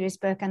looked at Judy's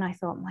book and I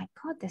thought, my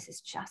God, this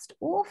is just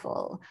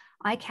awful.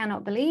 I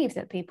cannot believe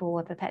that people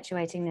were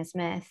perpetuating this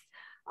myth.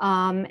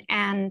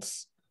 And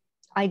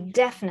I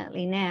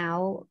definitely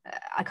now,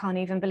 I can't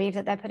even believe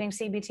that they're putting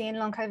CBT in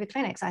long COVID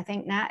clinics. I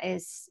think that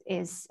is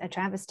a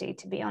travesty,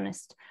 to be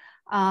honest.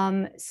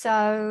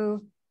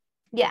 So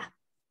yeah,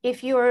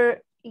 if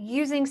you're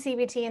using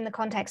CBT in the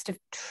context of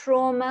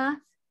trauma,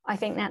 I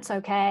think that's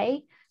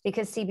okay,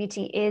 because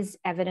CBT is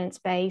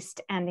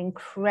evidence-based and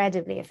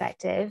incredibly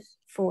effective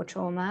for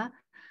trauma.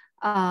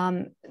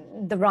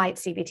 The right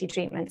CBT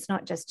treatments,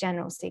 not just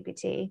general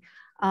CBT.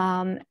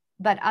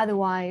 But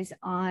otherwise,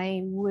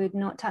 I would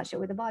not touch it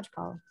with a barge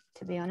pole,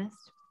 to be honest.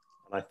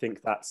 And I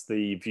think that's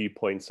the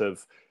viewpoint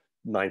of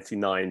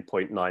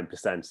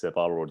 99.9% of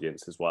our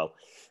audience as well.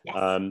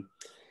 Yes.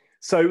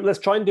 So let's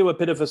try and do a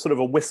bit of a sort of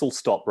a whistle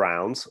stop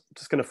round.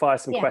 Just going to fire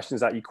some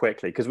questions at you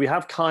quickly, because we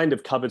have kind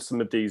of covered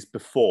some of these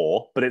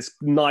before, but it's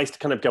nice to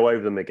kind of go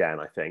over them again,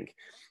 I think.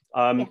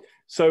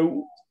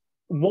 So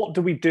what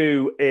do we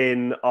do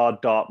in our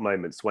dark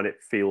moments when it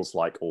feels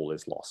like all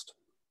is lost?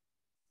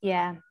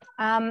 Yeah,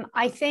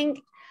 I think,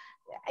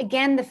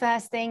 again, the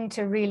first thing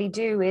to really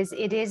do is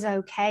it is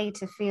okay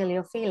to feel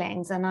your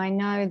feelings. And I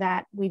know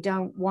that we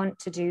don't want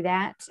to do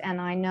that. And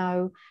I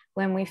know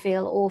when we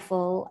feel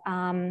awful,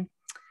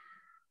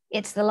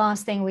 it's the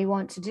last thing we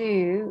want to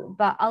do,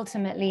 but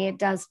ultimately it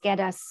does get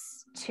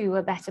us to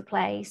a better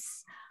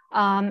place.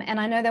 And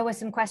I know there were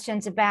some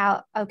questions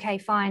about, okay,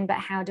 fine, but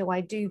how do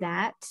I do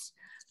that?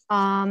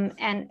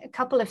 And a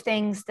couple of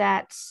things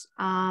that,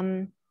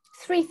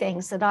 three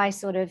things that I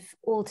sort of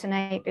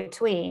alternate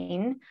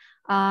between.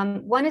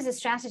 One is a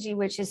strategy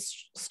which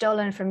is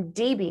stolen from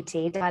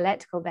DBT,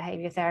 dialectical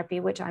behavior therapy,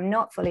 which I'm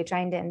not fully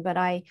trained in, but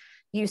I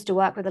used to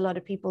work with a lot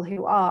of people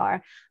who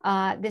are.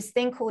 This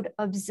thing called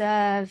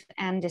observe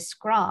and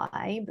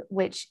describe,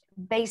 which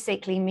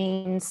basically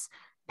means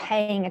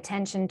paying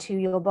attention to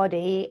your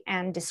body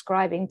and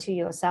describing to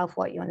yourself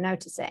what you're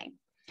noticing.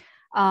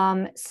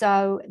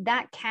 So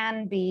that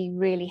can be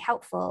really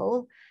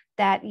helpful,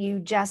 that you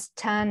just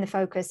turn the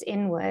focus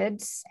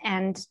inwards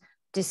and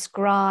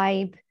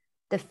describe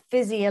the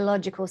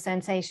physiological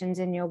sensations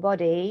in your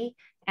body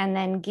and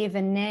then give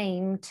a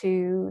name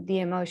to the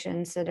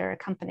emotions that are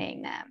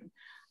accompanying them.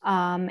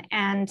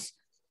 And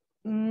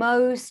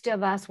most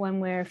of us, when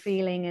we're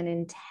feeling an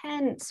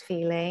intense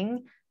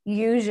feeling,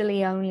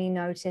 usually only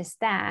notice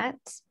that.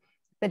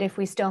 But if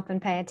we stop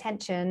and pay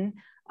attention,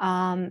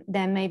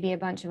 there may be a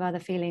bunch of other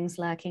feelings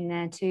lurking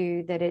there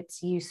too that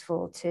it's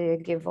useful to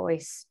give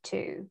voice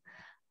to.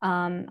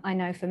 I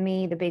know for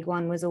me, the big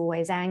one was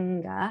always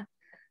anger.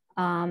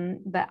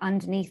 But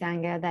underneath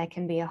anger, there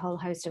can be a whole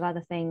host of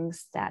other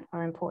things that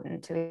are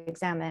important to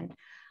examine.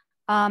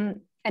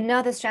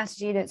 Another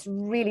strategy that's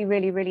really,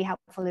 really, really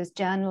helpful is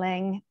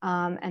journaling.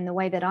 And the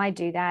way that I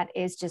do that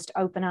is just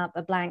open up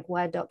a blank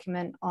Word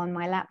document on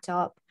my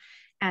laptop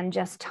and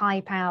just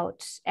type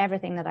out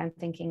everything that I'm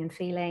thinking and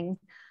feeling.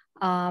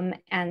 And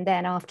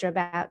then after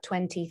about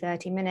 20,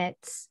 30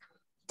 minutes,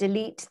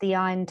 delete the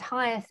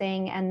entire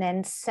thing and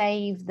then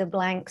save the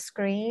blank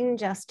screen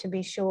just to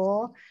be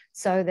sure,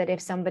 so that if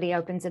somebody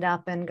opens it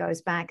up and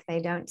goes back, they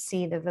don't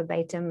see the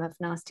verbatim of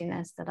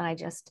nastiness that I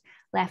just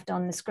left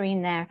on the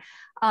screen there.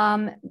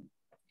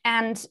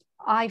 And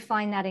I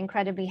find that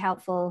incredibly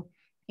helpful.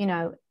 You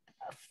know,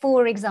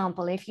 for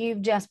example, if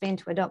you've just been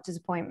to a doctor's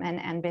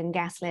appointment and been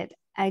gaslit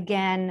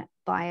again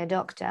by a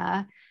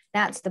doctor,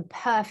 that's the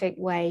perfect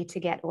way to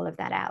get all of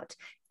that out.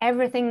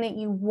 Everything that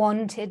you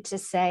wanted to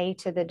say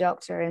to the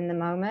doctor in the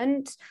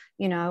moment,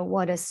 you know,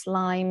 what a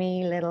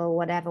slimy little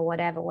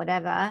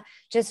whatever,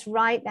 just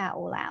write that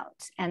all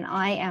out. And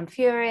I am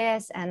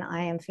furious and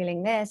I am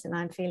feeling this and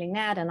I'm feeling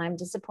that and I'm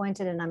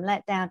disappointed and I'm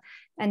let down,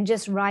 and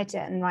just write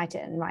it and write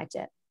it and write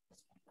it.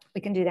 We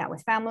can do that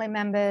with family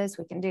members.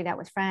 We can do that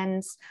with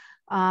friends.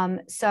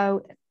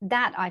 So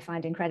that I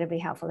find incredibly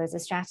helpful as a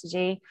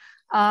strategy.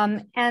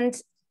 And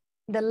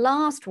the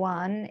last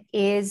one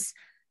is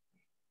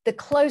the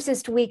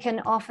closest we can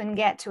often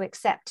get to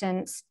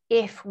acceptance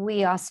if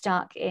we are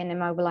stuck in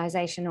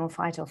immobilization or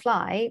fight or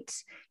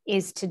flight,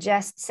 is to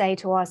just say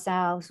to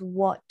ourselves,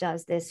 what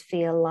does this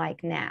feel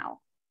like now?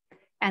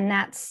 And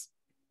that's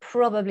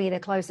probably the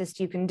closest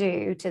you can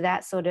do to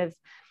that sort of,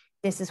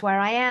 this is where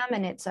I am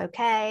and it's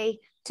okay,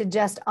 to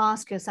just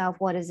ask yourself,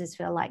 what does this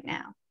feel like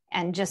now?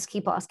 And just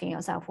keep asking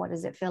yourself, what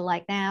does it feel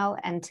like now,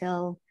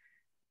 until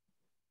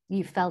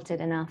you've felt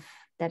it enough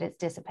that it's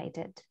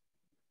dissipated.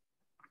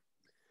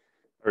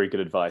 Very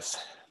good advice.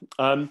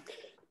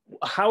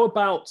 How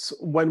about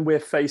when we're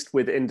faced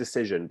with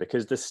indecision?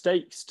 Because the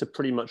stakes to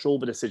pretty much all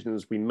the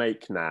decisions we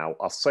make now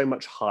are so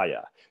much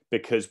higher,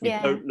 because we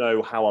don't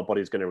know how our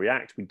body's going to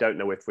react. We don't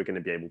know if we're going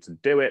to be able to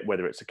do it,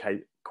 whether it's a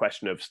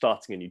question of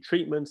starting a new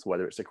treatment,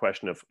 whether it's a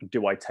question of,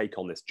 do I take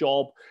on this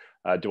job?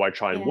 Do I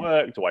try and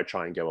work? Do I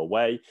try and go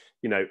away?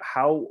 You know,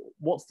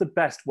 what's the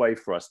best way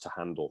for us to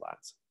handle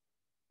that?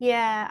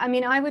 Yeah, I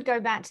mean, I would go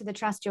back to the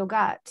trust your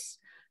gut.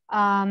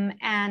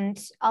 And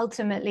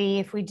ultimately,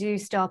 if we do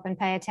stop and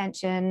pay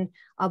attention,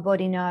 our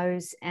body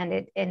knows, and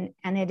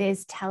it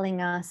is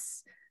telling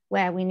us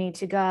where we need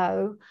to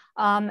go.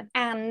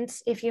 And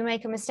if you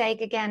make a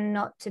mistake, again,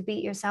 not to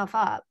beat yourself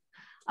up.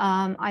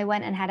 I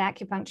went and had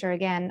acupuncture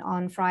again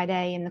on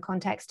Friday in the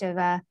context of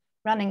a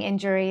running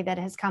injury that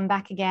has come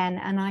back again.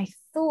 And I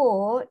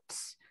thought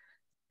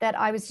that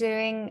I was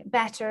doing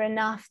better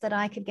enough that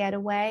I could get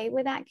away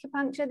with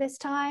acupuncture this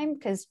time,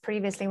 because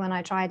previously when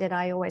I tried it,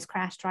 I always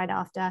crashed right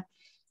after.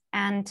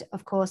 And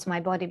of course,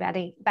 my body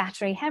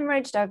battery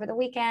hemorrhaged over the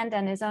weekend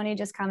and is only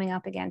just coming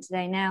up again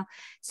today now.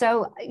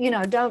 So,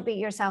 don't beat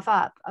yourself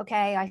up.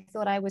 Okay, I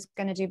thought I was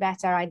going to do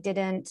better. I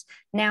didn't.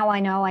 Now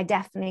I know I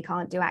definitely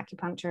can't do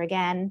acupuncture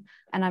again,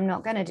 and I'm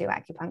not going to do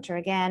acupuncture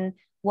again.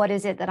 What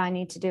is it that I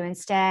need to do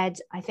instead?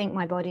 I think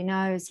my body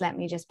knows. Let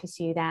me just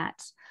pursue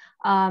that.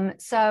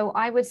 So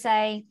I would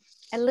say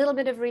a little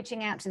bit of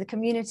reaching out to the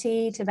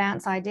community to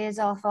bounce ideas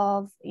off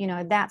of,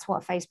 that's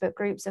what Facebook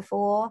groups are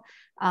for.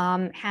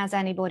 Has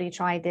anybody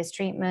tried this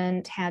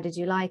treatment? How did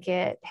you like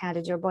it? How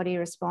did your body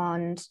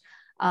respond?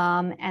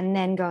 And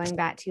then going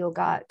back to your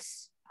gut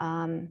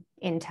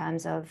in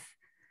terms of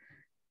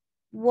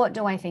what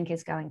do I think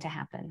is going to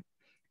happen?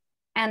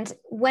 And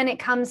when it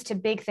comes to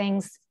big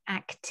things,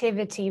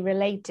 activity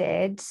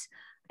related,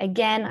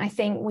 again, I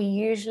think we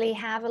usually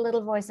have a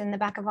little voice in the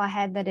back of our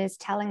head that is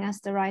telling us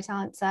the right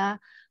answer.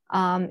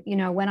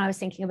 When I was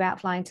thinking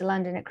about flying to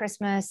London at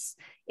Christmas,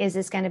 is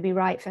this going to be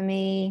right for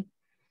me?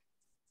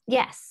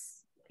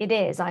 Yes, it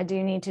is. I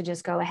do need to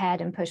just go ahead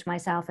and push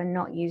myself and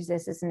not use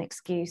this as an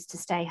excuse to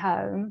stay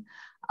home.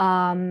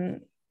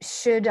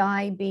 Should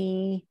I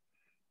be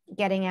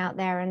getting out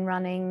there and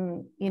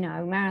running,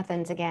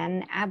 marathons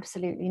again?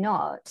 Absolutely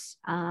not.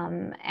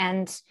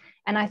 And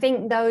I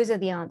think those are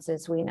the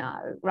answers we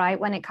know, right?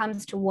 When it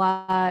comes to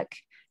work,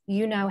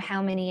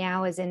 how many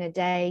hours in a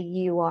day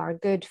you are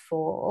good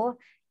for.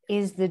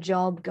 Is the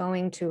job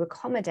going to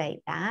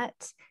accommodate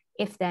that?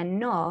 If they're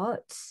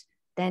not,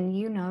 then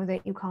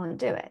that you can't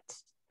do it.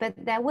 But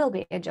there will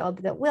be a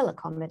job that will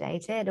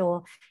accommodate it.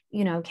 Or,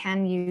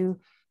 can you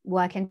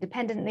work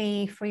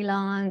independently,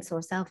 freelance,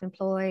 or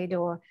self-employed,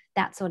 or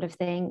that sort of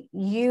thing?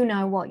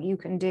 What you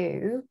can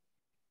do.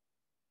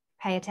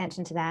 Pay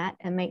attention to that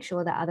and make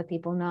sure that other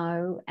people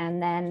know,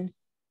 and then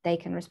they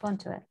can respond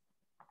to it.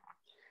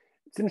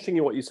 It's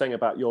interesting what you're saying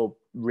about your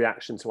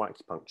reaction to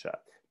acupuncture,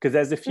 because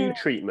there's a few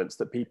treatments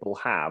that people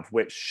have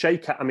which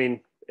shake out, in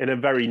a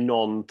very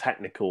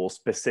non-technical,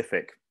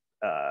 specific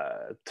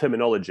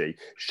terminology,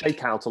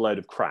 shake out a load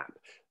of crap,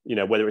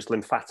 whether it's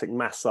lymphatic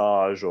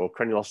massage or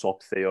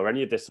cranuloscopy or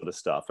any of this sort of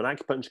stuff. And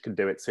acupuncture can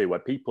do it too, where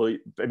people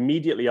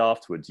immediately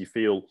afterwards, you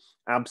feel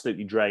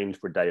absolutely drained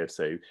for a day or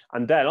two.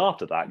 And then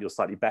after that, you're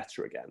slightly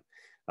better again.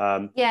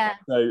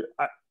 So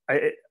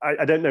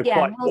I don't know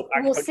quite what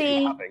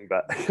acupuncture you're having,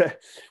 but...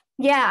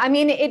 Yeah,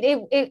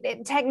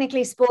 it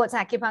technically sports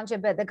acupuncture,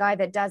 but the guy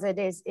that does it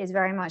is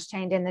very much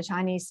trained in the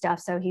Chinese stuff,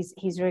 so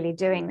he's really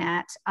doing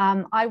that.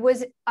 I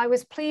was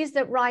pleased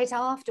that right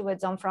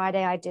afterwards on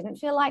Friday I didn't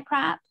feel like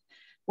crap,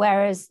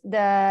 whereas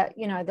the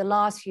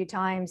last few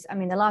times,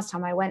 the last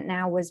time I went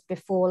now was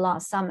before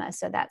last summer,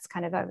 so that's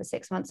kind of over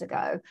 6 months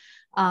ago.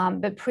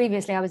 But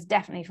previously I was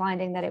definitely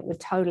finding that it would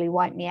totally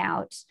wipe me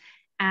out,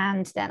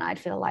 and then I'd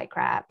feel like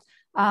crap.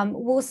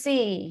 We'll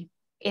see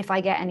if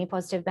I get any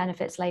positive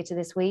benefits later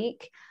this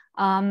week.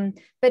 But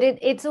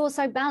it's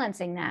also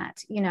balancing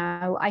that.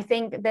 I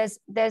think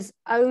there's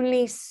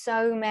only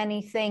so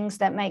many things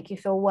that make you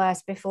feel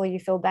worse before you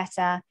feel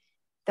better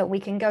that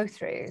we can go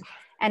through.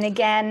 And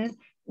again,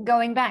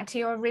 going back to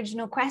your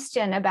original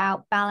question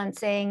about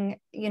balancing,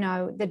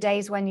 the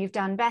days when you've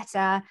done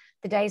better,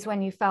 the days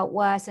when you felt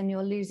worse and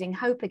you're losing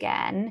hope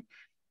again,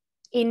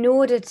 in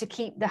order to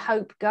keep the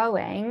hope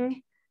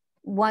going,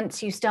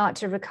 once you start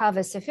to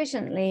recover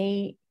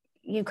sufficiently,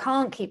 you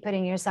can't keep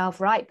putting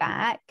yourself right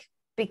back,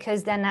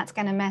 because then that's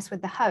going to mess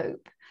with the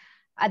hope.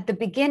 At the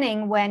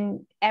beginning,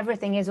 when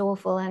everything is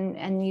awful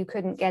and you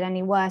couldn't get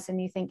any worse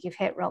and you think you've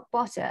hit rock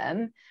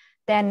bottom,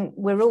 then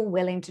we're all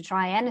willing to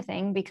try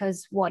anything,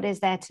 because what is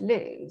there to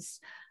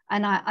lose?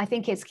 And I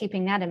think it's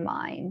keeping that in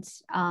mind.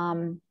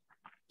 And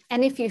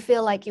if you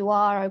feel like you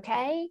are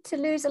okay to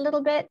lose a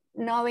little bit,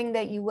 knowing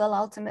that you will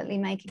ultimately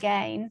make a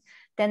gain,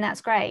 then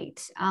that's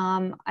great.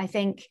 I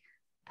think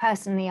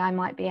personally, I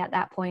might be at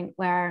that point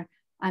where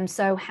I'm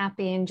so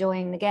happy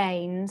enjoying the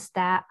gains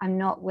that I'm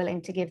not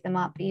willing to give them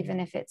up,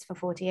 even if it's for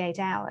 48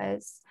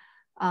 hours.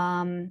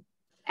 And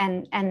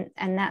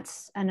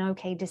that's an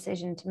okay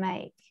decision to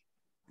make.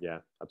 Yeah,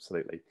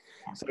 absolutely.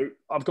 Yeah. So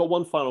I've got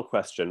one final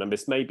question, and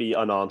this may be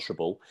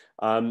unanswerable.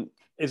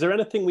 Is there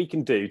anything we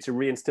can do to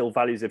reinstill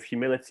values of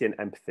humility and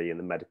empathy in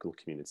the medical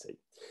community?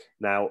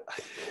 Now,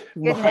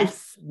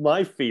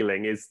 my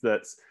feeling is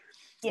that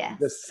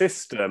the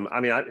system,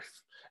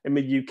 in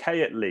the UK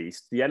at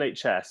least, the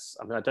NHS,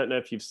 I don't know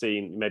if you've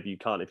seen, maybe you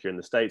can't if you're in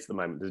the States at the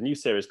moment, there's a new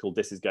series called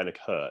This Is Going to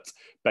Hurt,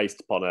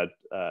 based upon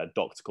a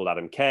doctor called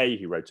Adam Kay,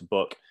 who wrote a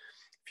book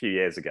a few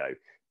years ago.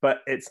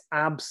 But it's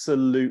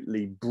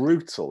absolutely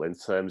brutal in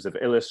terms of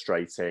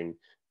illustrating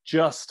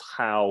just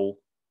how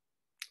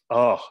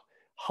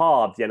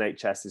hard the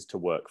NHS is to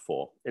work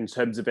for, in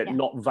terms of it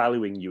not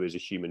valuing you as a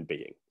human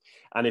being.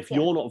 And if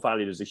you're not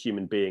valued as a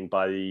human being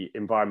by the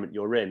environment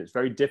you're in, it's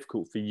very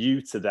difficult for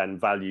you to then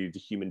value the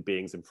human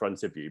beings in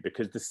front of you,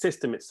 because the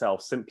system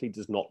itself simply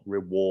does not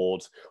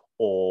reward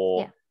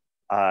or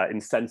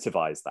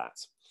incentivize that.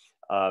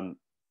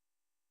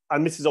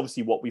 And this is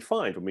obviously what we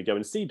find when we go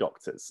and see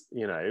doctors,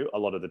 a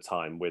lot of the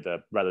time with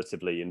a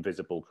relatively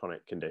invisible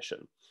chronic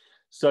condition.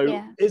 So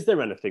Yeah. is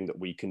there anything that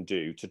we can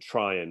do to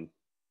try and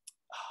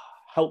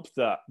help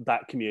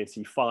that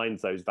community find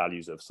those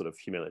values of sort of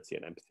humility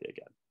and empathy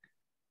again?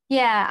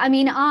 Yeah, I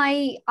mean,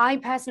 I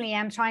personally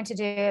am trying to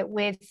do it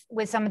with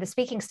some of the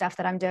speaking stuff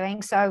that I'm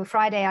doing. So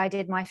Friday I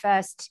did my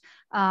first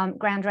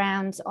grand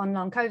rounds on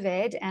long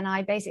COVID, and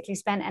I basically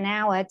spent an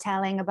hour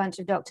telling a bunch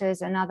of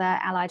doctors and other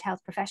allied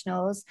health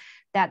professionals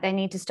that they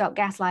need to stop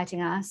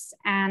gaslighting us,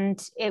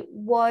 and it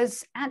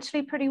was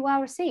actually pretty well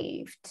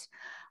received.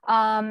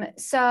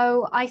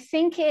 So I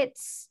think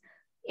it's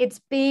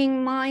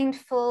being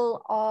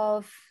mindful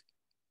of,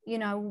 you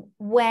know,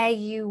 where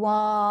you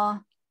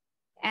are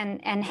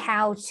and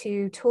how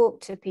to talk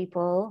to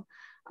people.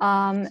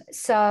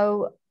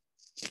 So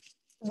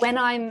when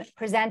I'm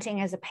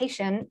presenting as a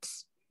patient,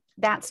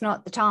 that's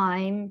not the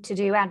time to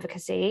do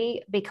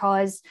advocacy,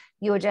 because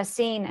you're just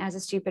seen as a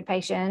stupid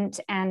patient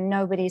and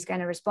nobody's going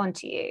to respond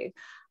to you.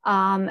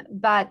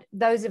 But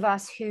those of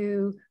us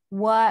who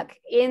work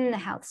in the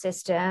health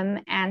system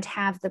and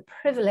have the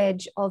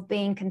privilege of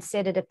being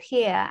considered a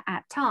peer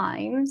at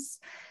times,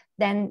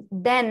 then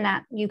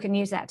that you can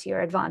use that to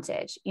your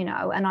advantage, you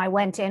know. And I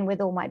went in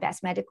with all my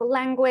best medical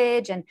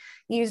language and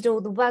used all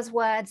the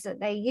buzzwords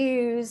that they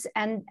use,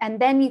 and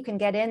then you can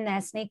get in there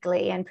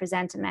sneakily and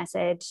present a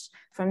message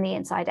from the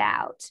inside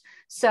out.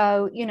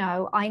 So, you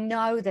know, I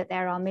know that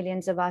there are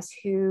millions of us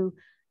who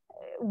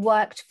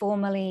worked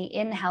formally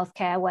in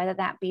healthcare, whether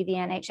that be the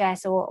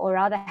NHS or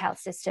other health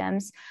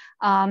systems.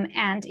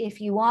 And if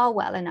you are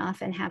well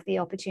enough and have the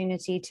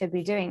opportunity to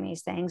be doing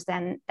these things,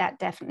 then that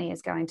definitely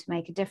is going to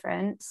make a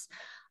difference.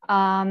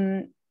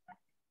 And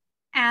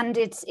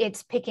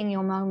it's picking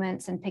your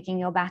moments and picking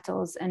your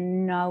battles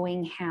and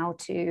knowing how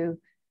to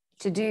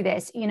do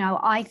this. You know,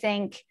 I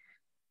think,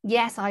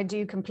 yes, I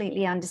do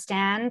completely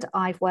understand.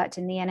 I've worked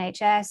in the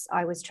NHS.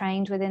 I was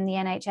trained within the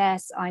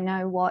NHS. I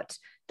know what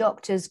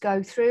doctors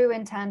go through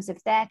in terms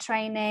of their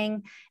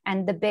training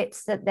and the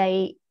bits that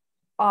they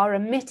are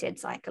omitted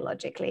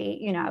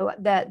psychologically. You know,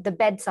 the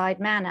bedside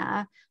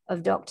manner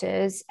of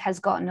doctors has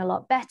gotten a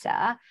lot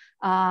better.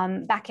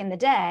 Back in the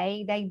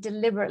day, they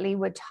deliberately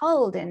were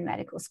told in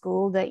medical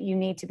school that you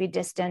need to be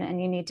distant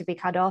and you need to be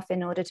cut off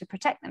in order to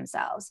protect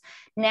themselves.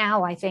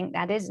 Now, I think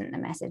that isn't the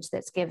message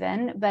that's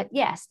given, but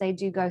yes, they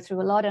do go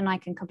through a lot, and I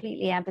can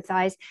completely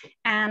empathize,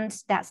 and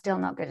that's still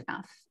not good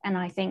enough. And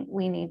I think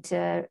we need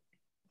to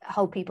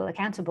hold people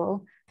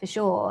accountable for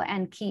sure,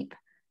 and keep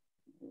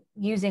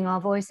using our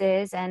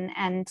voices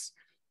and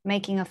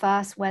making a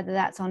fuss, whether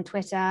that's on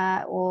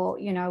Twitter or,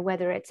 you know,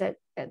 whether it's at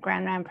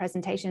grand round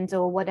presentations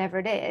or whatever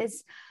it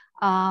is,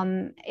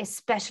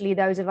 especially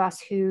those of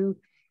us who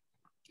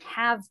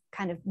have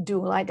kind of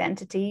dual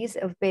identities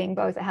of being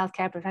both a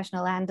healthcare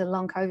professional and a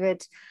long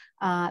COVID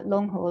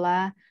long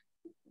hauler.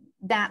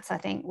 That's, I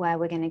think, where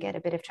we're going to get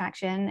a bit of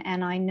traction.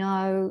 And I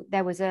know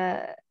there was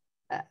a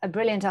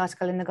brilliant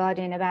article in The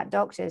Guardian about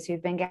doctors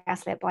who've been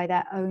gaslit by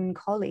their own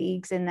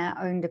colleagues in their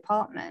own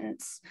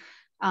departments,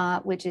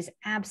 which is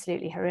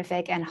absolutely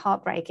horrific and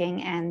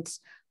heartbreaking. And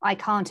I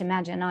can't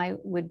imagine, I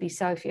would be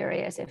so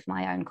furious if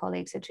my own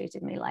colleagues had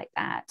treated me like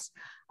that.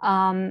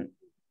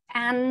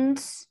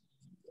 And,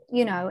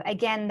 you know,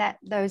 again, that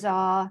those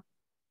are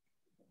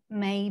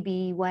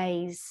maybe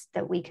ways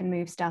that we can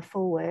move stuff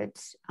forward.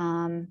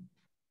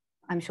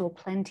 I'm sure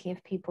plenty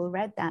of people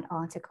read that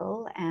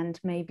article, and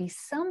maybe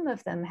some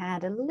of them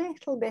had a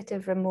little bit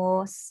of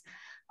remorse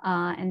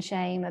and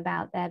shame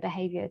about their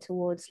behavior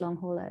towards long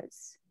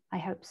haulers. I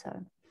hope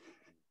so.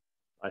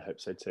 I hope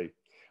so too.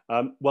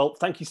 Well,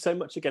 thank you so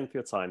much again for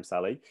your time,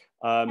 Sally.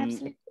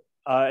 Absolutely.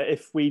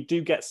 If we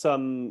do get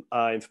some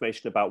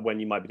information about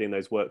when you might be doing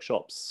those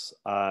workshops,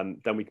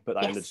 then we can put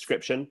that in the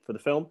description for the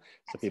film,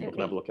 so people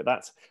can have a look at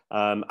that.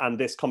 And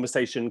this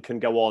conversation can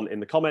go on in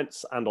the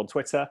comments and on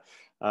Twitter.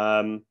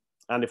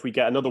 And if we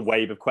get another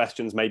wave of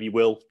questions, maybe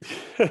we'll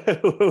be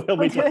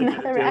dealing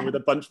with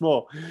a bunch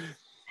more.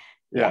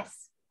 Yeah.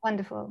 Yes,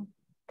 wonderful.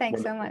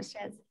 Thanks so much,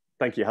 Jez.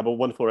 Thank you. Have a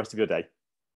wonderful rest of your day.